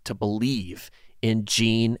come to believe in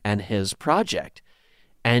Gene and his project.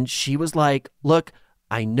 And she was like, look,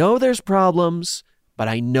 I know there's problems, but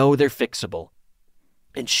I know they're fixable.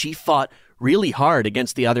 And she fought really hard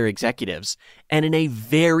against the other executives. And in a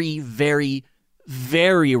very, very,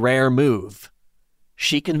 very rare move,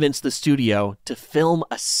 she convinced the studio to film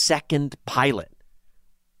a second pilot.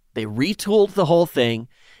 They retooled the whole thing,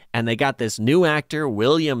 and they got this new actor,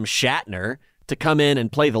 William Shatner, to come in and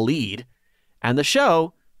play the lead. And the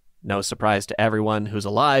show, no surprise to everyone who's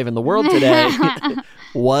alive in the world today,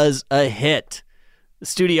 was a hit. The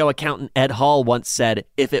studio accountant Ed Hall once said,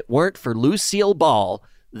 if it weren't for Lucille Ball,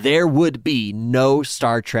 there would be no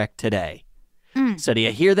Star Trek today. So do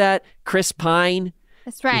you hear that, Chris Pine?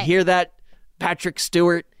 That's right. You hear that, Patrick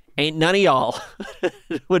Stewart? Ain't none of y'all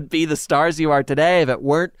would be the stars you are today if it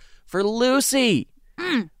weren't for Lucy.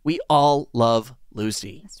 We all love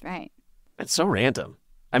Lucy. That's right. It's so random.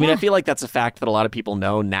 I mean, I feel like that's a fact that a lot of people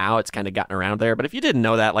know now. It's kind of gotten around there. But if you didn't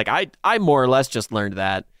know that, like I more or less just learned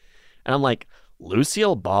that. And I'm like,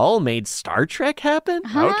 Lucille Ball made Star Trek happen?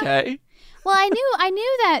 Okay. Well, I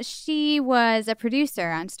knew that she was a producer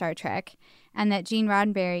on Star Trek and that Gene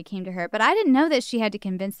Roddenberry came to her, but I didn't know that she had to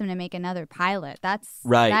convince them to make another pilot.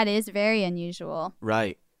 That is very unusual.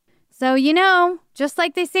 Right. So, just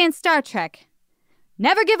like they say in Star Trek,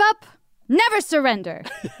 never give up, never surrender.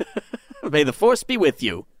 May the Force be with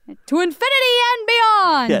you. To infinity and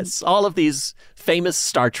beyond. Yes, all of these famous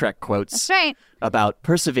Star Trek quotes. That's right. About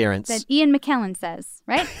perseverance. That Ian McKellen says,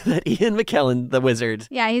 right? That Ian McKellen, the wizard,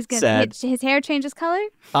 yeah, he's good. Said, his hair changes color?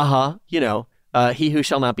 Uh-huh. He who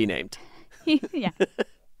shall not be named. Yeah.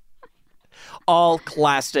 All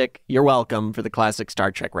classic. You're welcome for the classic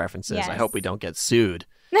Star Trek references. Yes. I hope we don't get sued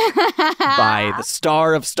by the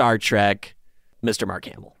star of Star Trek, Mr. Mark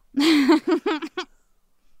Hamill.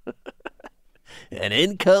 And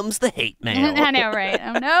in comes the hate mail. I know, right?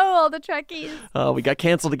 Oh, no, all the Trekkies. Oh, we got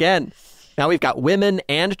canceled again. Now we've got women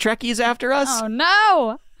and Trekkies after us. Oh,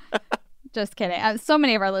 no. Just kidding. So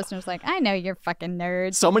many of our listeners are like, I know you're fucking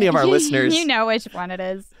nerds. So many of our listeners. You know which one it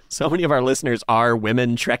is. So many of our listeners are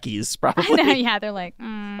women Trekkies, probably. I know, yeah. They're like,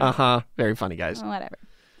 Uh-huh. Very funny, guys. Whatever.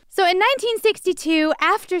 So in 1962,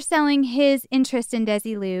 after selling his interest in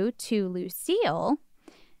Desilu to Lucille,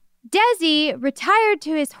 Desi retired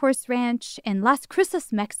to his horse ranch in Las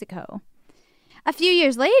Cruces, Mexico. A few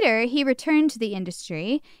years later, he returned to the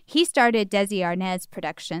industry. He started Desi Arnaz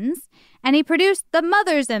Productions, and he produced The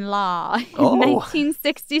Mothers-in-Law in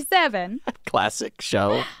 1967. Classic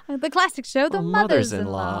show. The classic show, The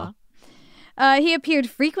Mothers-in-Law. He appeared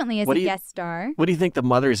frequently as a guest star. What do you think The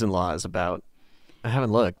Mothers-in-Law is about? I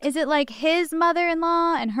haven't looked. Is it like his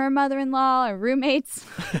mother-in-law and her mother-in-law are roommates?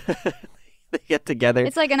 They get together.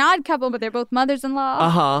 It's like an odd couple, but they're both mothers-in-law.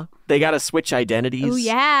 Uh-huh. They got to switch identities. Oh,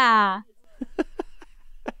 yeah.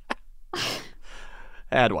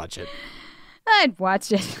 I'd watch it. I'd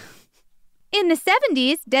watch it. In the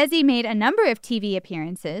 70s, Desi made a number of TV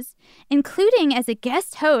appearances, including as a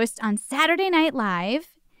guest host on Saturday Night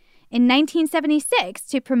Live in 1976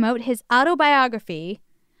 to promote his autobiography,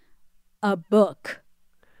 A Book.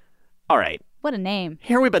 All right. What a name.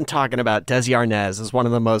 Here we've been talking about Desi Arnaz as one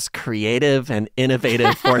of the most creative and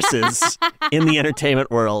innovative forces in the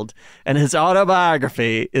entertainment world, and his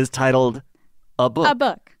autobiography is titled A Book. A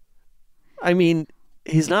Book. I mean,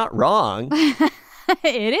 he's not wrong.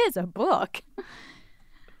 It is a book.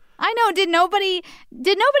 I know. Did nobody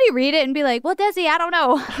read it and be like, well, Desi, I don't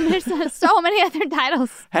know. There's so many other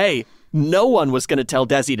titles. Hey, no one was going to tell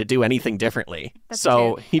Desi to do anything differently. That's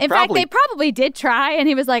so true. he In fact, they probably did try, and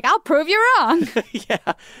he was like, I'll prove you wrong.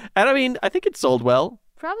 Yeah. And I mean, I think it sold well.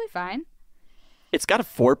 Probably fine. It's got a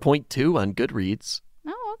 4.2 on Goodreads.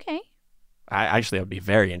 Oh, okay. I would be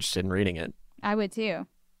very interested in reading it. I would too.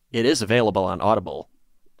 It is available on Audible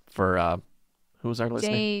for, who was our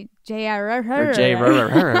listener? J.R. I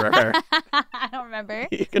don't remember.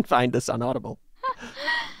 You can find this on Audible.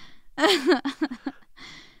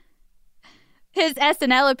 His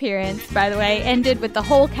SNL appearance, by the way, ended with the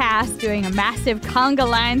whole cast doing a massive conga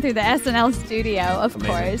line through the SNL studio, of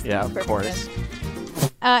course. Yeah, of course.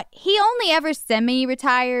 He only ever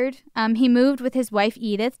semi-retired. He moved with his wife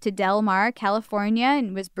Edith to Del Mar, California,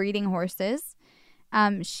 and was breeding horses.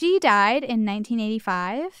 She died in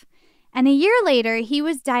 1985, and a year later, he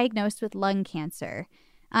was diagnosed with lung cancer.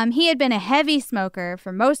 He had been a heavy smoker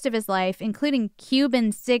for most of his life, including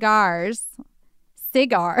Cuban cigars.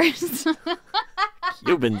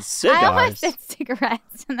 Cuban cigars? I almost said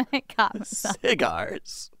cigarettes, and then I caught myself.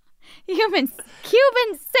 Cigars. Cuban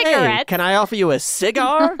cigarettes. Hey, can I offer you a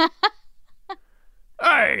cigar?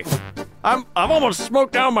 Hey, I've almost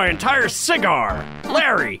smoked down my entire cigar.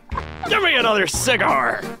 Larry, give me another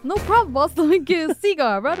cigar. No problem, boss. Let me get a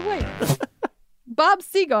cigar right away. Bob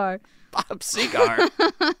Cigar. Bob Cigar.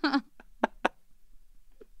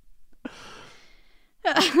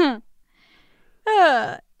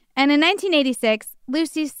 And in 1986,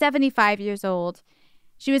 Lucy's 75 years old.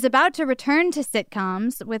 She was about to return to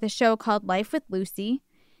sitcoms with a show called Life with Lucy,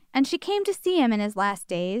 and she came to see him in his last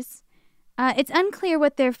days. It's unclear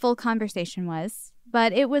what their full conversation was,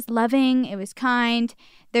 but it was loving, it was kind.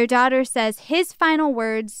 Their daughter says his final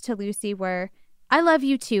words to Lucy were, "I love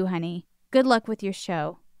you too, honey. Good luck with your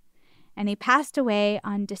show." And he passed away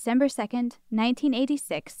on December 2nd,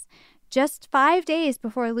 1986, just 5 days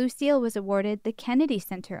before Lucille was awarded the Kennedy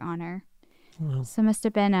Center honor. Well, So it must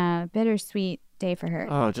have been a bittersweet day for her.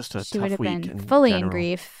 Oh, just a She tough would have week been in fully general. in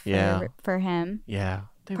grief Yeah. for him. Yeah.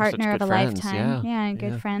 They were such Partner of good a friends, lifetime. yeah. A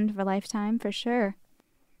good Yeah. friend of a lifetime for sure.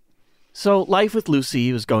 So Life with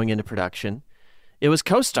Lucy was going into production. It was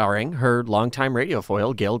co-starring her longtime radio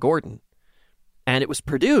foil, Gail Gordon. And it was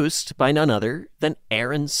produced by none other than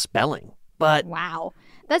Aaron Spelling. But Wow.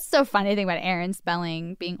 That's so funny to think about Aaron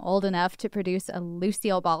Spelling being old enough to produce a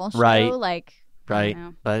Lucille Ball show. Right. Like, I right. don't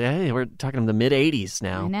know. But hey, we're talking the mid-'80s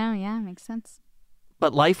now. I know, yeah, makes sense.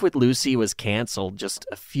 But Life with Lucy was canceled just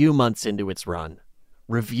a few months into its run.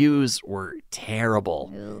 Reviews were terrible.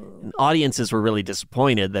 And audiences were really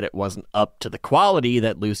disappointed that it wasn't up to the quality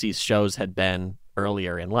that Lucy's shows had been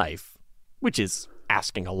earlier in life, which is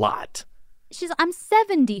asking a lot. I'm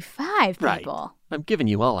 75, people. Right. I'm giving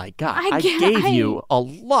you all I got. I I get- gave you a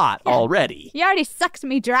lot already. You already sucked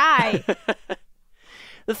me dry.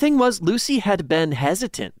 The thing was, Lucy had been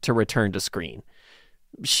hesitant to return to screen.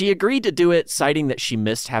 She agreed to do it, citing that she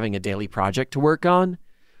missed having a daily project to work on,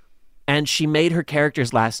 and she made her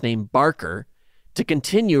character's last name Barker to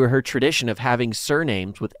continue her tradition of having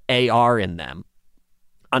surnames with AR in them.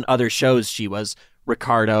 On other shows, she was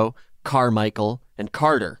Ricardo, Carmichael, and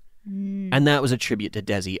Carter, and that was a tribute to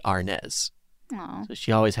Desi Arnaz. Aw. So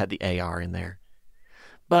she always had the AR in there.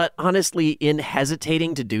 But honestly, in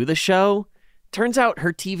hesitating to do the show, turns out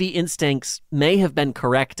her TV instincts may have been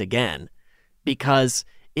correct again, because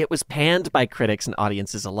it was panned by critics and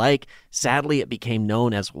audiences alike. Sadly, it became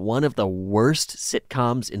known as one of the worst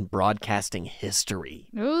sitcoms in broadcasting history.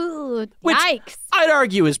 Ooh, Which yikes. I'd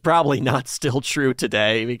argue is probably not still true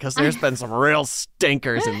today, because there's been some real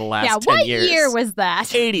stinkers in the last 10 what years. year was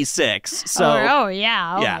that? 86. So, oh,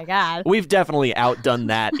 yeah. Oh, yeah. my God. We've definitely outdone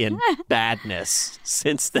that in badness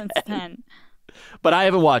since then. Since then. But I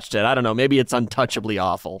haven't watched it. I don't know. Maybe it's untouchably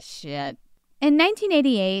awful. Shit. In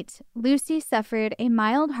 1988, Lucy suffered a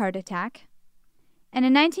mild heart attack. And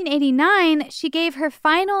in 1989, she gave her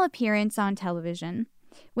final appearance on television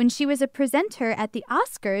when she was a presenter at the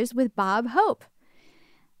Oscars with Bob Hope.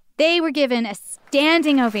 They were given a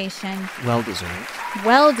standing ovation. Well deserved.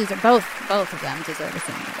 Well deserved. Both of them deserve a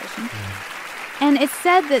standing ovation. And it's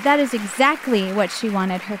said that that is exactly what she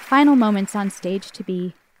wanted her final moments on stage to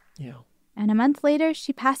be. Yeah. And a month later,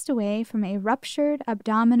 she passed away from a ruptured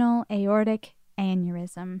abdominal aortic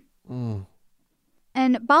aneurysm.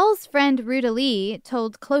 And Ball's friend Ruta Lee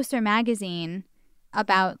told Closer magazine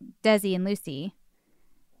about Desi and Lucy.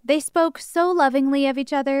 They spoke so lovingly of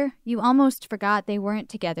each other, you almost forgot they weren't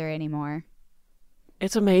together anymore.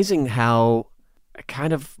 It's amazing how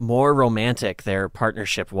kind of more romantic their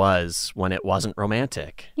partnership was when it wasn't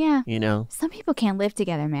romantic. Yeah. You know? Some people can't live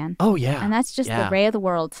together, man. Oh, yeah. And that's just Yeah. the way of the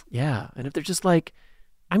world. Yeah. And if they're just like,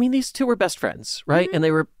 I mean, these two were best friends, right? And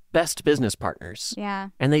they were best business partners. Yeah.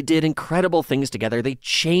 And they did incredible things together. They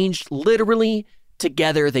changed, literally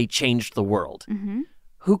together, they changed the world. Mm-hmm.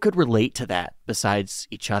 Who could relate to that besides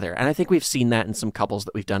each other? And I think we've seen that in some couples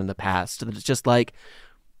that we've done in the past. That it's just like,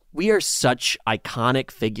 we are such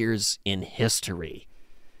iconic figures in history.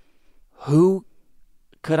 Who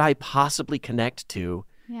could I possibly connect to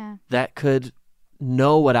that could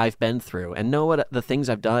know what I've been through and know what the things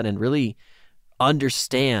I've done and really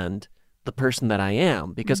understand the person that I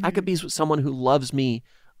am? Because I could be someone who loves me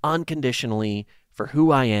unconditionally for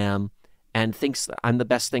who I am and thinks that I'm the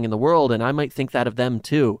best thing in the world, and I might think that of them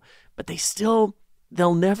too. But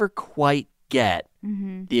they'll never quite get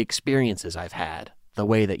the experiences I've had the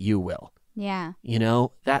way that you will. Yeah. You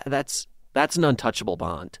know, that's an untouchable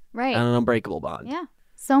bond. Right. And an unbreakable bond. Yeah.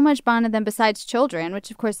 So much bonded them besides children, which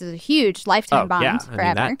of course is a huge lifetime bond yeah. forever. I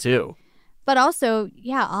mean, that too. But also,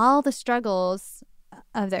 yeah, all the struggles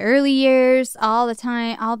of the early years, all the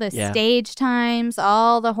time, all the stage times,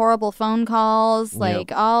 all the horrible phone calls,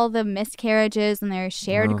 like all the miscarriages and their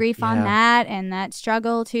shared grief on that and that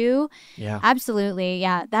struggle too. Yeah. Absolutely.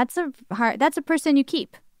 Yeah. That's a person you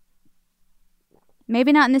keep.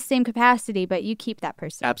 Maybe not in the same capacity, but you keep that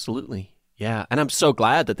person. Absolutely. Yeah. And I'm so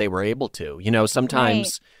glad that they were able to. You know,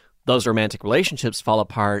 sometimes those romantic relationships fall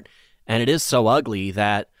apart, and it is so ugly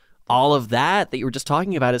that all of that you were just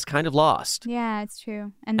talking about is kind of lost. Yeah, it's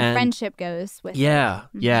true. And the friendship goes with it.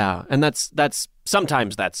 Yeah. And that's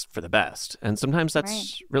sometimes that's for the best. And sometimes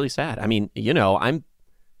that's really sad. I mean, you know, I'm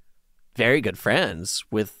very good friends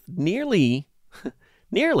with nearly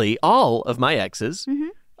all of my exes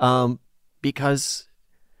because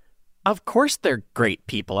of course they're great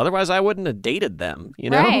people. Otherwise, I wouldn't have dated them, you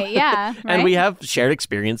know? Right, yeah. And we have shared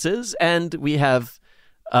experiences, and we have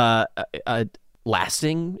a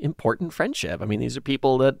lasting, important friendship. I mean, these are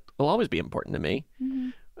people that will always be important to me.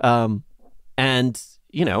 And,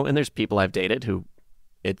 you know, and there's people I've dated who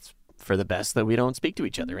it's for the best that we don't speak to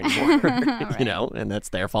each other anymore, you know, and that's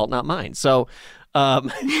their fault, not mine. So, wow.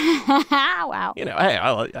 You know, hey,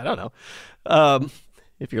 I don't know.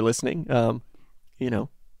 If you're listening, you know,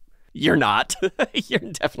 you're not. You're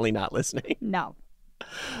definitely not listening. No.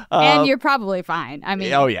 And you're probably fine. I mean,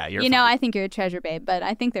 you're fine. I think you're a treasure babe, but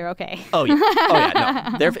I think they're okay. Oh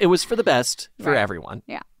yeah. No, it was for the best for everyone.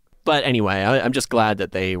 Yeah. But anyway, I'm just glad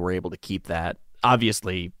that they were able to keep that.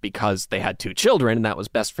 Obviously, because they had 2 children, and that was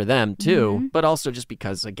best for them too. But also just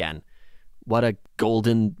because, again, what a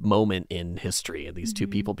golden moment in history of these 2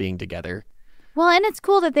 people being together. Well, and it's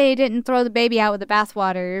cool that they didn't throw the baby out with the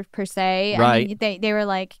bathwater per se. Right. I mean, they were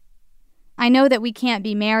like, I know that we can't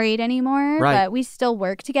be married anymore, but we still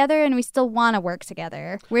work together and we still want to work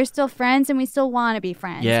together. We're still friends and we still want to be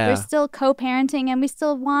friends. Yeah. We're still co-parenting and we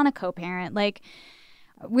still want to co-parent. Like,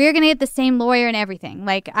 we're going to get the same lawyer and everything.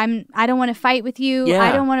 Like, I don't want to fight with you. Yeah.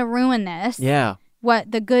 I don't want to ruin this. Yeah.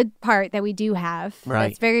 What the good part that we do have. Right.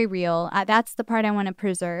 That's very real. That's the part I want to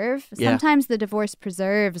preserve. Yeah. Sometimes the divorce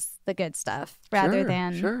preserves the good stuff rather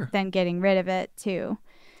than getting rid of it too.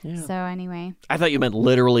 Yeah. So anyway. I thought you meant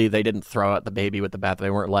literally they didn't throw out the baby with the bath. They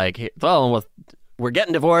weren't like, hey, well, we're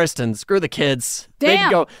getting divorced and screw the kids.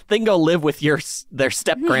 Damn. They can go live with their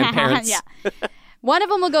step grandparents. Yeah. One of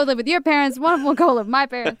them will go live with your parents. One of them will go live with my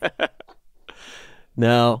parents.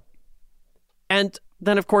 No. And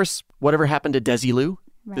then, of course, whatever happened to Desilu,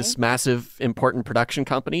 this massive, important production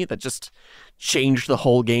company that just changed the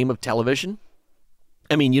whole game of television.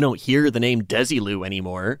 I mean, you don't hear the name Desilu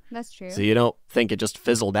anymore. That's true. So you don't think it just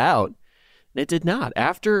fizzled out. It did not.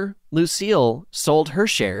 After Lucille sold her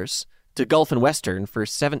shares to Gulf and Western for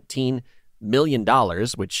 $17 million,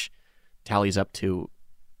 which tallies up to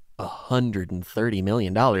 $130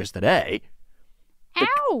 million today.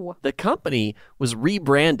 Ow! The company was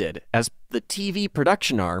rebranded as the TV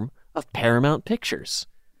production arm of Paramount Pictures.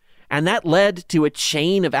 And that led to a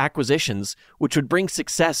chain of acquisitions which would bring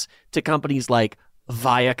success to companies like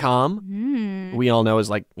Viacom, we all know as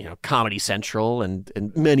like, you know, Comedy Central and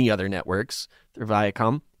many other networks through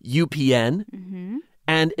Viacom, UPN,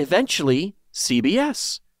 and eventually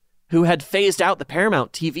CBS, who had phased out the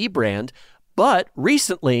Paramount TV brand, but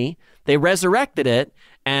recently they resurrected it,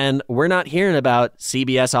 and we're not hearing about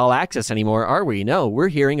CBS All Access anymore, are we? No, we're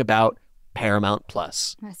hearing about Paramount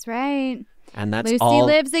Plus. That's right. And that's Lucy all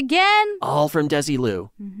lives again. All from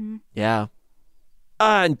Desilu. Yeah.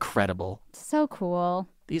 Incredible. So cool.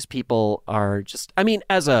 These people are just, I mean,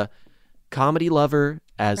 as a comedy lover,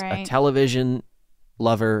 as a television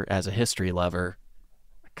lover, as a history lover,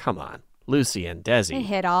 come on. Lucy and Desi. They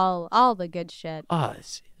hit all the good shit. Oh,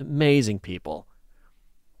 it's amazing people.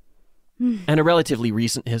 And a relatively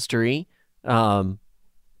recent history.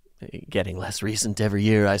 Getting less recent every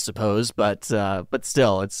year, I suppose, but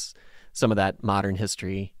still, it's some of that modern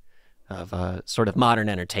history of sort of modern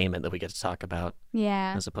entertainment that we get to talk about.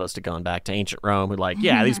 Yeah. As opposed to going back to ancient Rome, who like,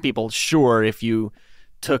 yeah, these people, sure, if you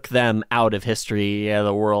took them out of history, yeah,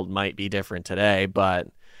 the world might be different today, but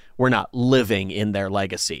we're not living in their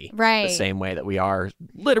legacy. Right. The same way that we are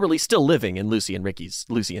literally still living in Lucy and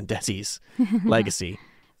Desi's legacy.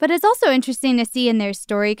 But it's also interesting to see in their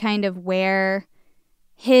story kind of where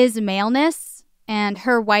his maleness and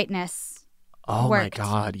her whiteness Oh worked my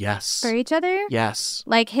God, yes. for each other. Yes.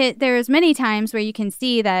 Like there's many times where you can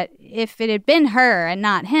see that if it had been her and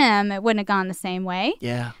not him, it wouldn't have gone the same way.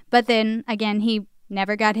 Yeah. But then again, he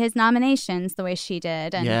never got his nominations the way she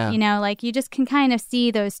did. And, you know, like you just can kind of see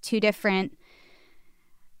those two different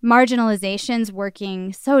marginalizations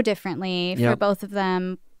working so differently for both of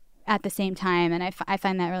them at the same time. And I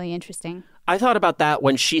find that really interesting. I thought about that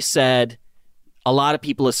when she said, a lot of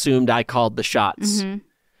people assumed I called the shots.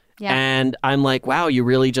 Yeah. And I'm like, wow, you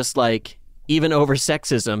really just like, even over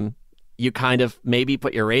sexism, you kind of maybe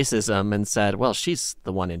put your racism and said, well, she's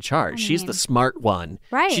the one in charge. She's the smart one.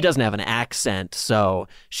 Right. She doesn't have an accent, so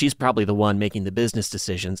she's probably the one making the business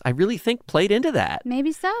decisions. I really think played into that.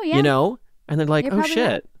 Maybe so, yeah. You know? And they're like, You're oh, probably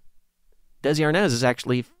shit. right. Desi Arnaz is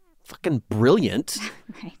actually fucking brilliant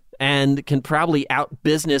Right. and can probably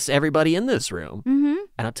out-business everybody in this room. Mm-hmm.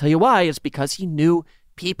 And I'll tell you why. It's because he knew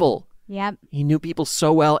people. Yep. He knew people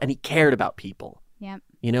so well, and he cared about people. Yep.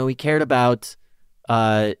 You know, he cared about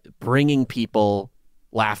bringing people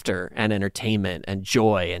laughter and entertainment and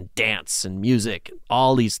joy and dance and music,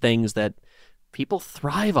 all these things that people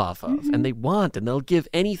thrive off of and they want, and they'll give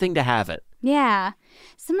anything to have it. Yeah.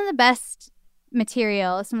 Some of the best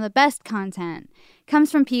material, some of the best content comes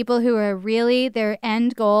from people who are really, their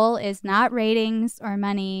end goal is not ratings or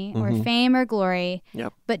money or fame or glory,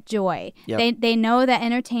 but joy. They know that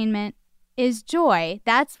entertainment is joy.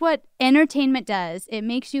 That's what entertainment does. It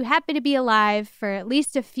makes you happy to be alive for at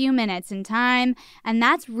least a few minutes in time, and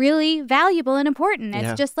that's really valuable and important.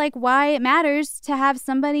 It's just like why it matters to have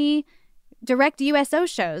somebody direct USO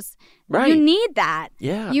shows. Right. You need that.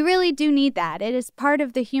 Yeah. You really do need that. It is part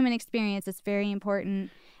of the human experience. It's very important.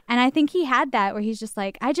 And I think he had that where he's just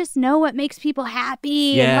like, I just know what makes people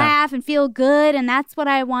happy and laugh and feel good, and that's what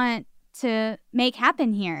I want to make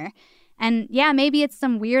happen here. And yeah, maybe it's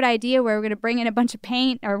some weird idea where we're going to bring in a bunch of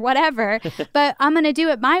paint or whatever, but I'm going to do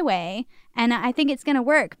it my way. And I think it's going to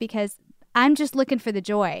work because I'm just looking for the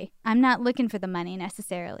joy. I'm not looking for the money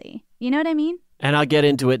necessarily. You know what I mean? And I'll get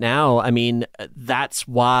into it now. I mean, that's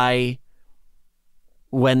why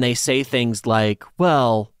when they say things like,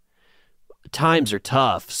 well, times are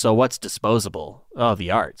tough, so what's disposable? Oh,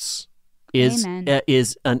 the arts is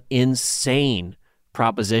an insane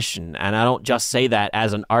proposition. And I don't just say that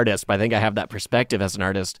as an artist, but I think I have that perspective as an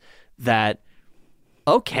artist that,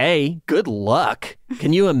 okay, good luck.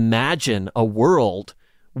 Can you imagine a world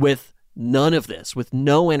with none of this, with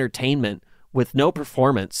no entertainment, with no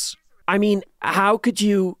performance? I mean, why would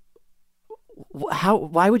you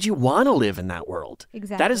want to live in that world?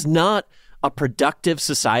 Exactly. That is not a productive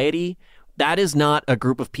society. That is not a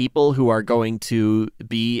group of people who are going to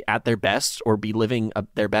be at their best or be living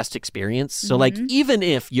their best experience. So like, even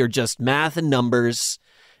if you're just math and numbers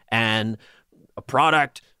and a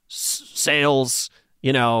product, sales,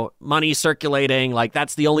 you know, money circulating, like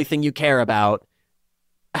that's the only thing you care about,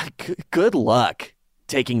 good luck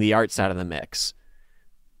taking the arts out of the mix.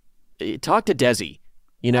 Talk to Desi,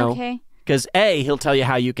 you know, because A, he'll tell you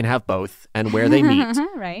how you can have both and where they meet.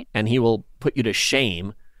 Right. And he will put you to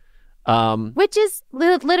shame. Which is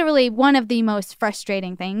literally one of the most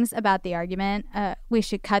frustrating things about the argument. We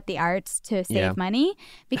should cut the arts to save money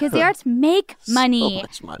because the arts make money. So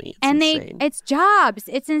much money. It's and insane. It's jobs.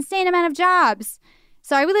 It's an insane amount of jobs.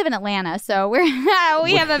 Sorry, we live in Atlanta, so we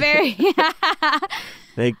have a very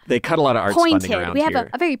they cut a lot of arts funding around here. We have here.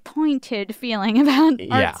 a very pointed feeling about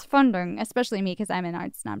arts funding, especially me because I'm in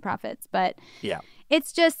arts nonprofits. But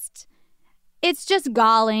it's just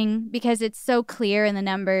galling because it's so clear in the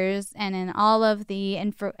numbers and in all of the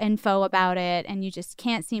info about it, and you just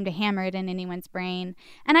can't seem to hammer it in anyone's brain.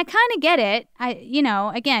 And I kind of get it.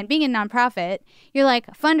 Again, being a nonprofit, you're like,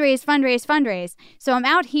 fundraise, fundraise, fundraise. So I'm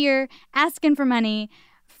out here asking for money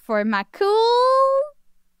for my cool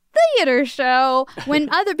theater show when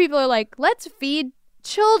other people are like, let's feed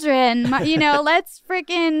children, let's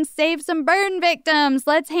freaking save some burn victims,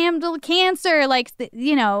 let's handle cancer. Like,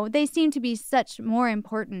 they seem to be such more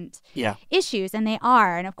important issues, and they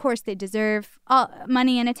are. And of course, they deserve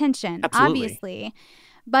money and attention, obviously.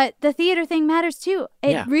 But the theater thing matters too.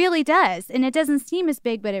 It really does. And it doesn't seem as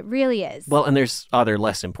big, but it really is. Well, and there's other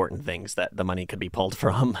less important things that the money could be pulled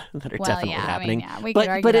from that are definitely happening. We could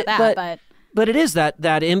argue about that, but it is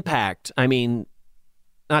that impact. I mean,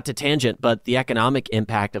 not to tangent, but the economic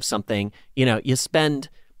impact of something, you spend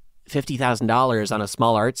 $50,000 on a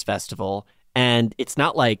small arts festival, and it's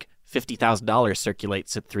not like $50,000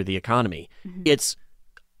 circulates it through the economy. Mm-hmm. It's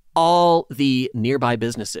all the nearby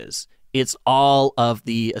businesses. It's all of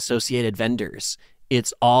the associated vendors.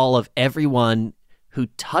 It's all of anyone who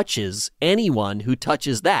touches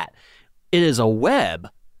that. It is a web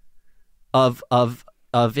of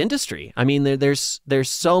industry. I mean, there's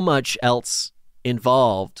so much else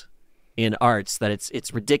involved in arts that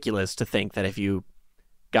it's ridiculous to think that if you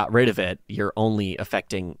got rid of it, you're only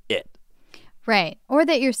affecting it. Right. Or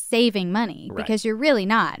that you're saving money because you're really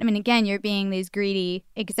not. I mean, again, you're being these greedy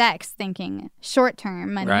execs thinking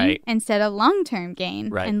short-term money instead of long-term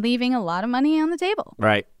gain and leaving a lot of money on the table.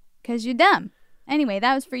 Right. Because you're dumb. Anyway,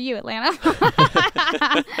 that was for you, Atlanta.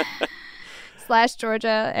 /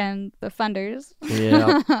 Georgia and the funders.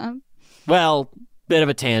 Yeah. Well, Bit of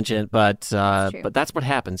a tangent, but that's what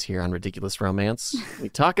happens here on Ridiculous Romance. We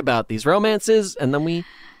talk about these romances, and then we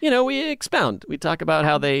expound. We talk about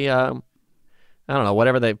how they, I don't know,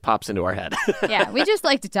 whatever pops into our head. Yeah, we just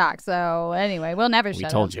like to talk. So anyway, we'll never shut up.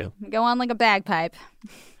 We told you. Go on like a bagpipe.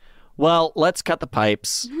 Well, let's cut the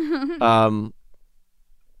pipes. We're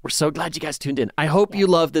so glad you guys tuned in. I hope you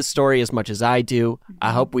love this story as much as I do. Mm-hmm.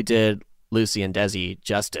 I hope we did Lucy and Desi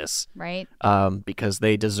justice. Right. Because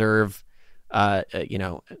they deserve...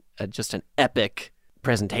 just an epic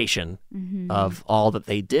presentation of all that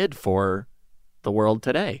they did for the world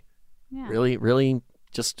today. Yeah. Really, really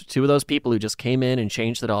just two of those people who just came in and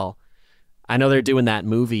changed it all. I know they're doing that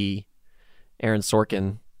movie, Aaron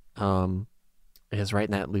Sorkin is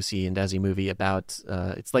writing that Lucy and Desi movie about,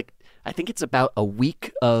 I think it's about a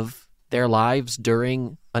week of their lives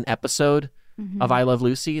during an episode of I Love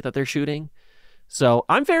Lucy that they're shooting. So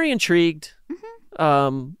I'm very intrigued.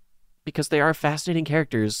 Because they are fascinating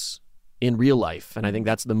characters in real life. And I think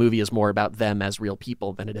the movie is more about them as real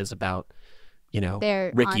people than it is about,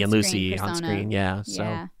 their Ricky and Lucy persona. On screen. Yeah. So.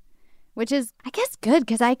 Yeah. Which is, I guess, good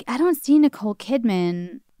because I don't see Nicole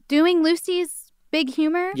Kidman doing Lucy's big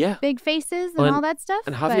humor, big faces and all that stuff.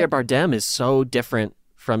 And Javier Bardem is so different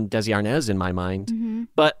from Desi Arnaz in my mind. Mm-hmm.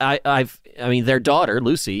 But I mean, their daughter,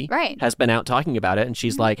 Lucy, has been out talking about it. And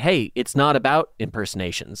she's like, hey, it's not about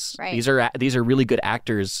impersonations. Right. These are really good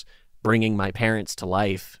actors bringing my parents to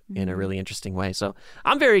life in a really interesting way. So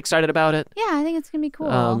I'm very excited about it. Yeah, I think it's going to be cool.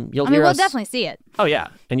 We'll definitely see it. Oh, yeah.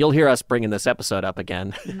 And you'll hear us bringing this episode up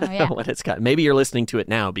again when it's got. Maybe you're listening to it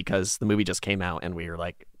now because the movie just came out and we were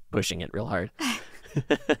like pushing it real hard.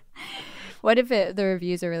 What if the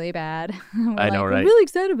reviews are really bad? I know, right? We're really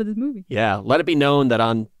excited about this movie. Yeah. Let it be known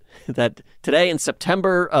that today in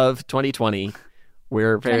September of 2020,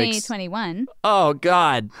 we're very 2021. Oh,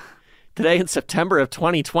 God. Today in September of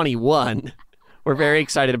 2021, we're very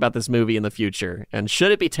excited about this movie in the future. And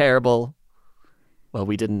should it be terrible? Well,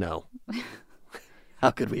 we didn't know.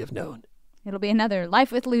 How could we have known? It'll be another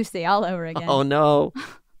Life with Lucy all over again. Oh, no.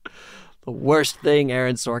 The worst thing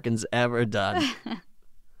Aaron Sorkin's ever done.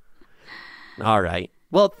 All right.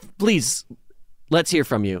 Well, please, let's hear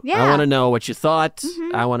from you. Yeah. I want to know what you thought.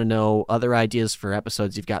 I want to know other ideas for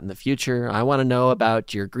episodes you've got in the future. I want to know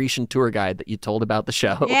about your Grecian tour guide that you told about the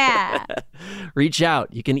show. Yeah. Reach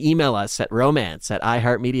out. You can email us at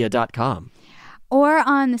romance@iheartmedia.com. Or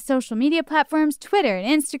on the social media platforms, Twitter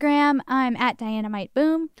and Instagram. I'm at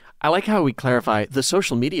DianaMightBoom. I like how we clarify the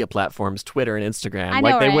social media platforms, Twitter and Instagram. I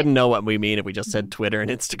know, they right? wouldn't know what we mean if we just said Twitter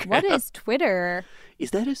and Instagram. What is Twitter?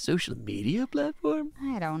 Is that a social media platform?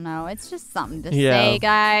 I don't know. It's just something to say,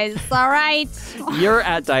 guys. It's all right. You're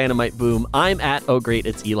at DianaMightBoom. I'm at Oh Great,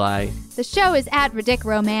 It's Eli. The show is at Ridic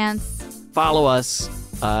Romance. Follow us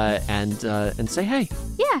and say hey.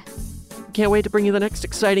 Yeah. Can't wait to bring you the next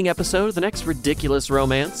exciting episode, the next ridiculous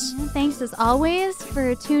romance. And thanks as always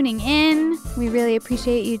for tuning in. We really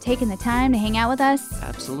appreciate you taking the time to hang out with us.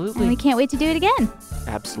 Absolutely. And we can't wait to do it again.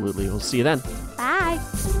 Absolutely. We'll see you then. Bye.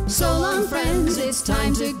 So long, friends, it's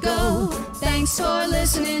time to go. Thanks for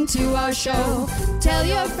listening to our show. Tell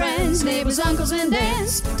your friends, neighbors, uncles, and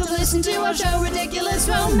aunts to listen to our show, Ridiculous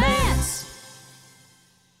Romance.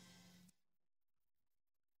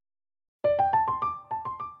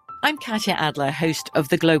 I'm Katya Adler, host of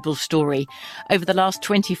The Global Story. Over the last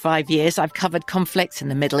 25 years, I've covered conflicts in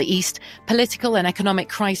the Middle East, political and economic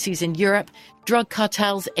crises in Europe, drug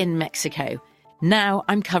cartels in Mexico. Now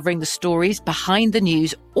I'm covering the stories behind the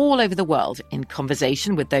news all over the world in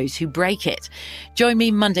conversation with those who break it. Join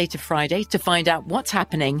me Monday to Friday to find out what's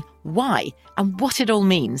happening, why, and what it all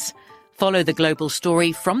means. Follow The Global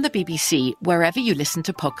Story from the BBC wherever you listen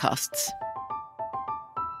to podcasts.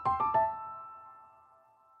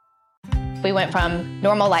 We went from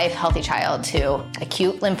normal life, healthy child to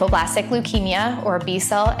acute lymphoblastic leukemia, or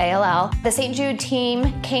B-cell ALL. The St. Jude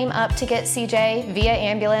team came up to get CJ via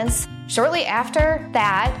ambulance. Shortly after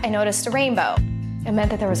that, I noticed a rainbow. It meant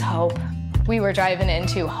that there was hope. We were driving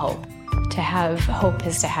into hope. To have hope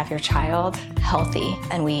is to have your child healthy,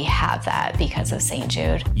 and we have that because of St.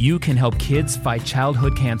 Jude. You can help kids fight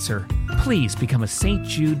childhood cancer. Please become a St.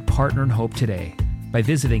 Jude Partner in Hope today by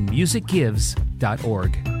visiting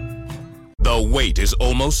musicgives.org. The wait is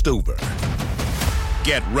almost over.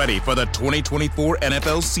 Get ready for the 2024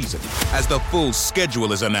 NFL season as the full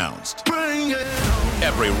schedule is announced.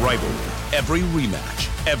 Every rivalry, every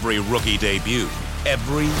rematch, every rookie debut,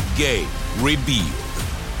 every game revealed.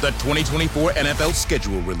 The 2024 NFL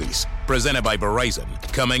schedule release, presented by Verizon,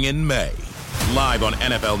 coming in May. Live on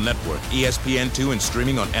NFL Network, ESPN2, and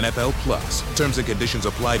streaming on NFL Plus. Terms and conditions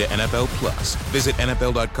apply to NFL Plus. Visit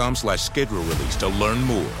NFL.com/schedule release to learn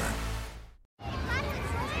more.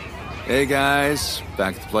 Hey guys,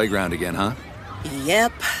 back at the playground again, huh?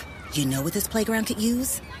 Yep. You know what this playground could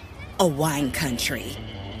use? A wine country.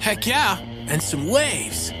 Heck yeah, and some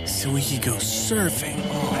waves, so we could go surfing.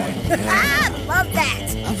 Oh, yeah. Love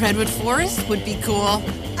that. A redwood forest would be cool.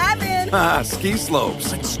 I'm in. Ski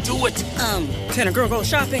slopes. Let's do it. Can a girl go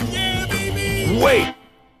shopping? Yeah, baby. Wait.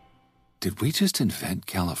 Did we just invent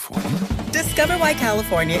California? Discover why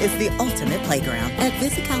California is the ultimate playground at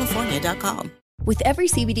visitcalifornia.com. With every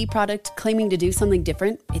CBD product claiming to do something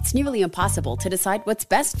different, it's nearly impossible to decide what's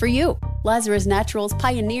best for you. Lazarus Naturals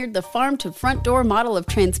pioneered the farm-to-front-door model of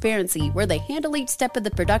transparency, where they handle each step of the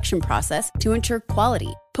production process to ensure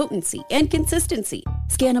quality, potency, and consistency.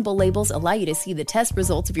 Scannable labels allow you to see the test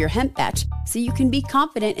results of your hemp batch, so you can be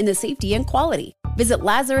confident in the safety and quality. Visit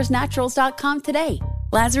LazarusNaturals.com today.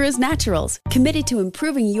 Lazarus Naturals, committed to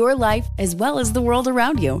improving your life as well as the world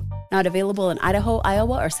around you. Not available in Idaho,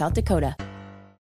 Iowa, or South Dakota.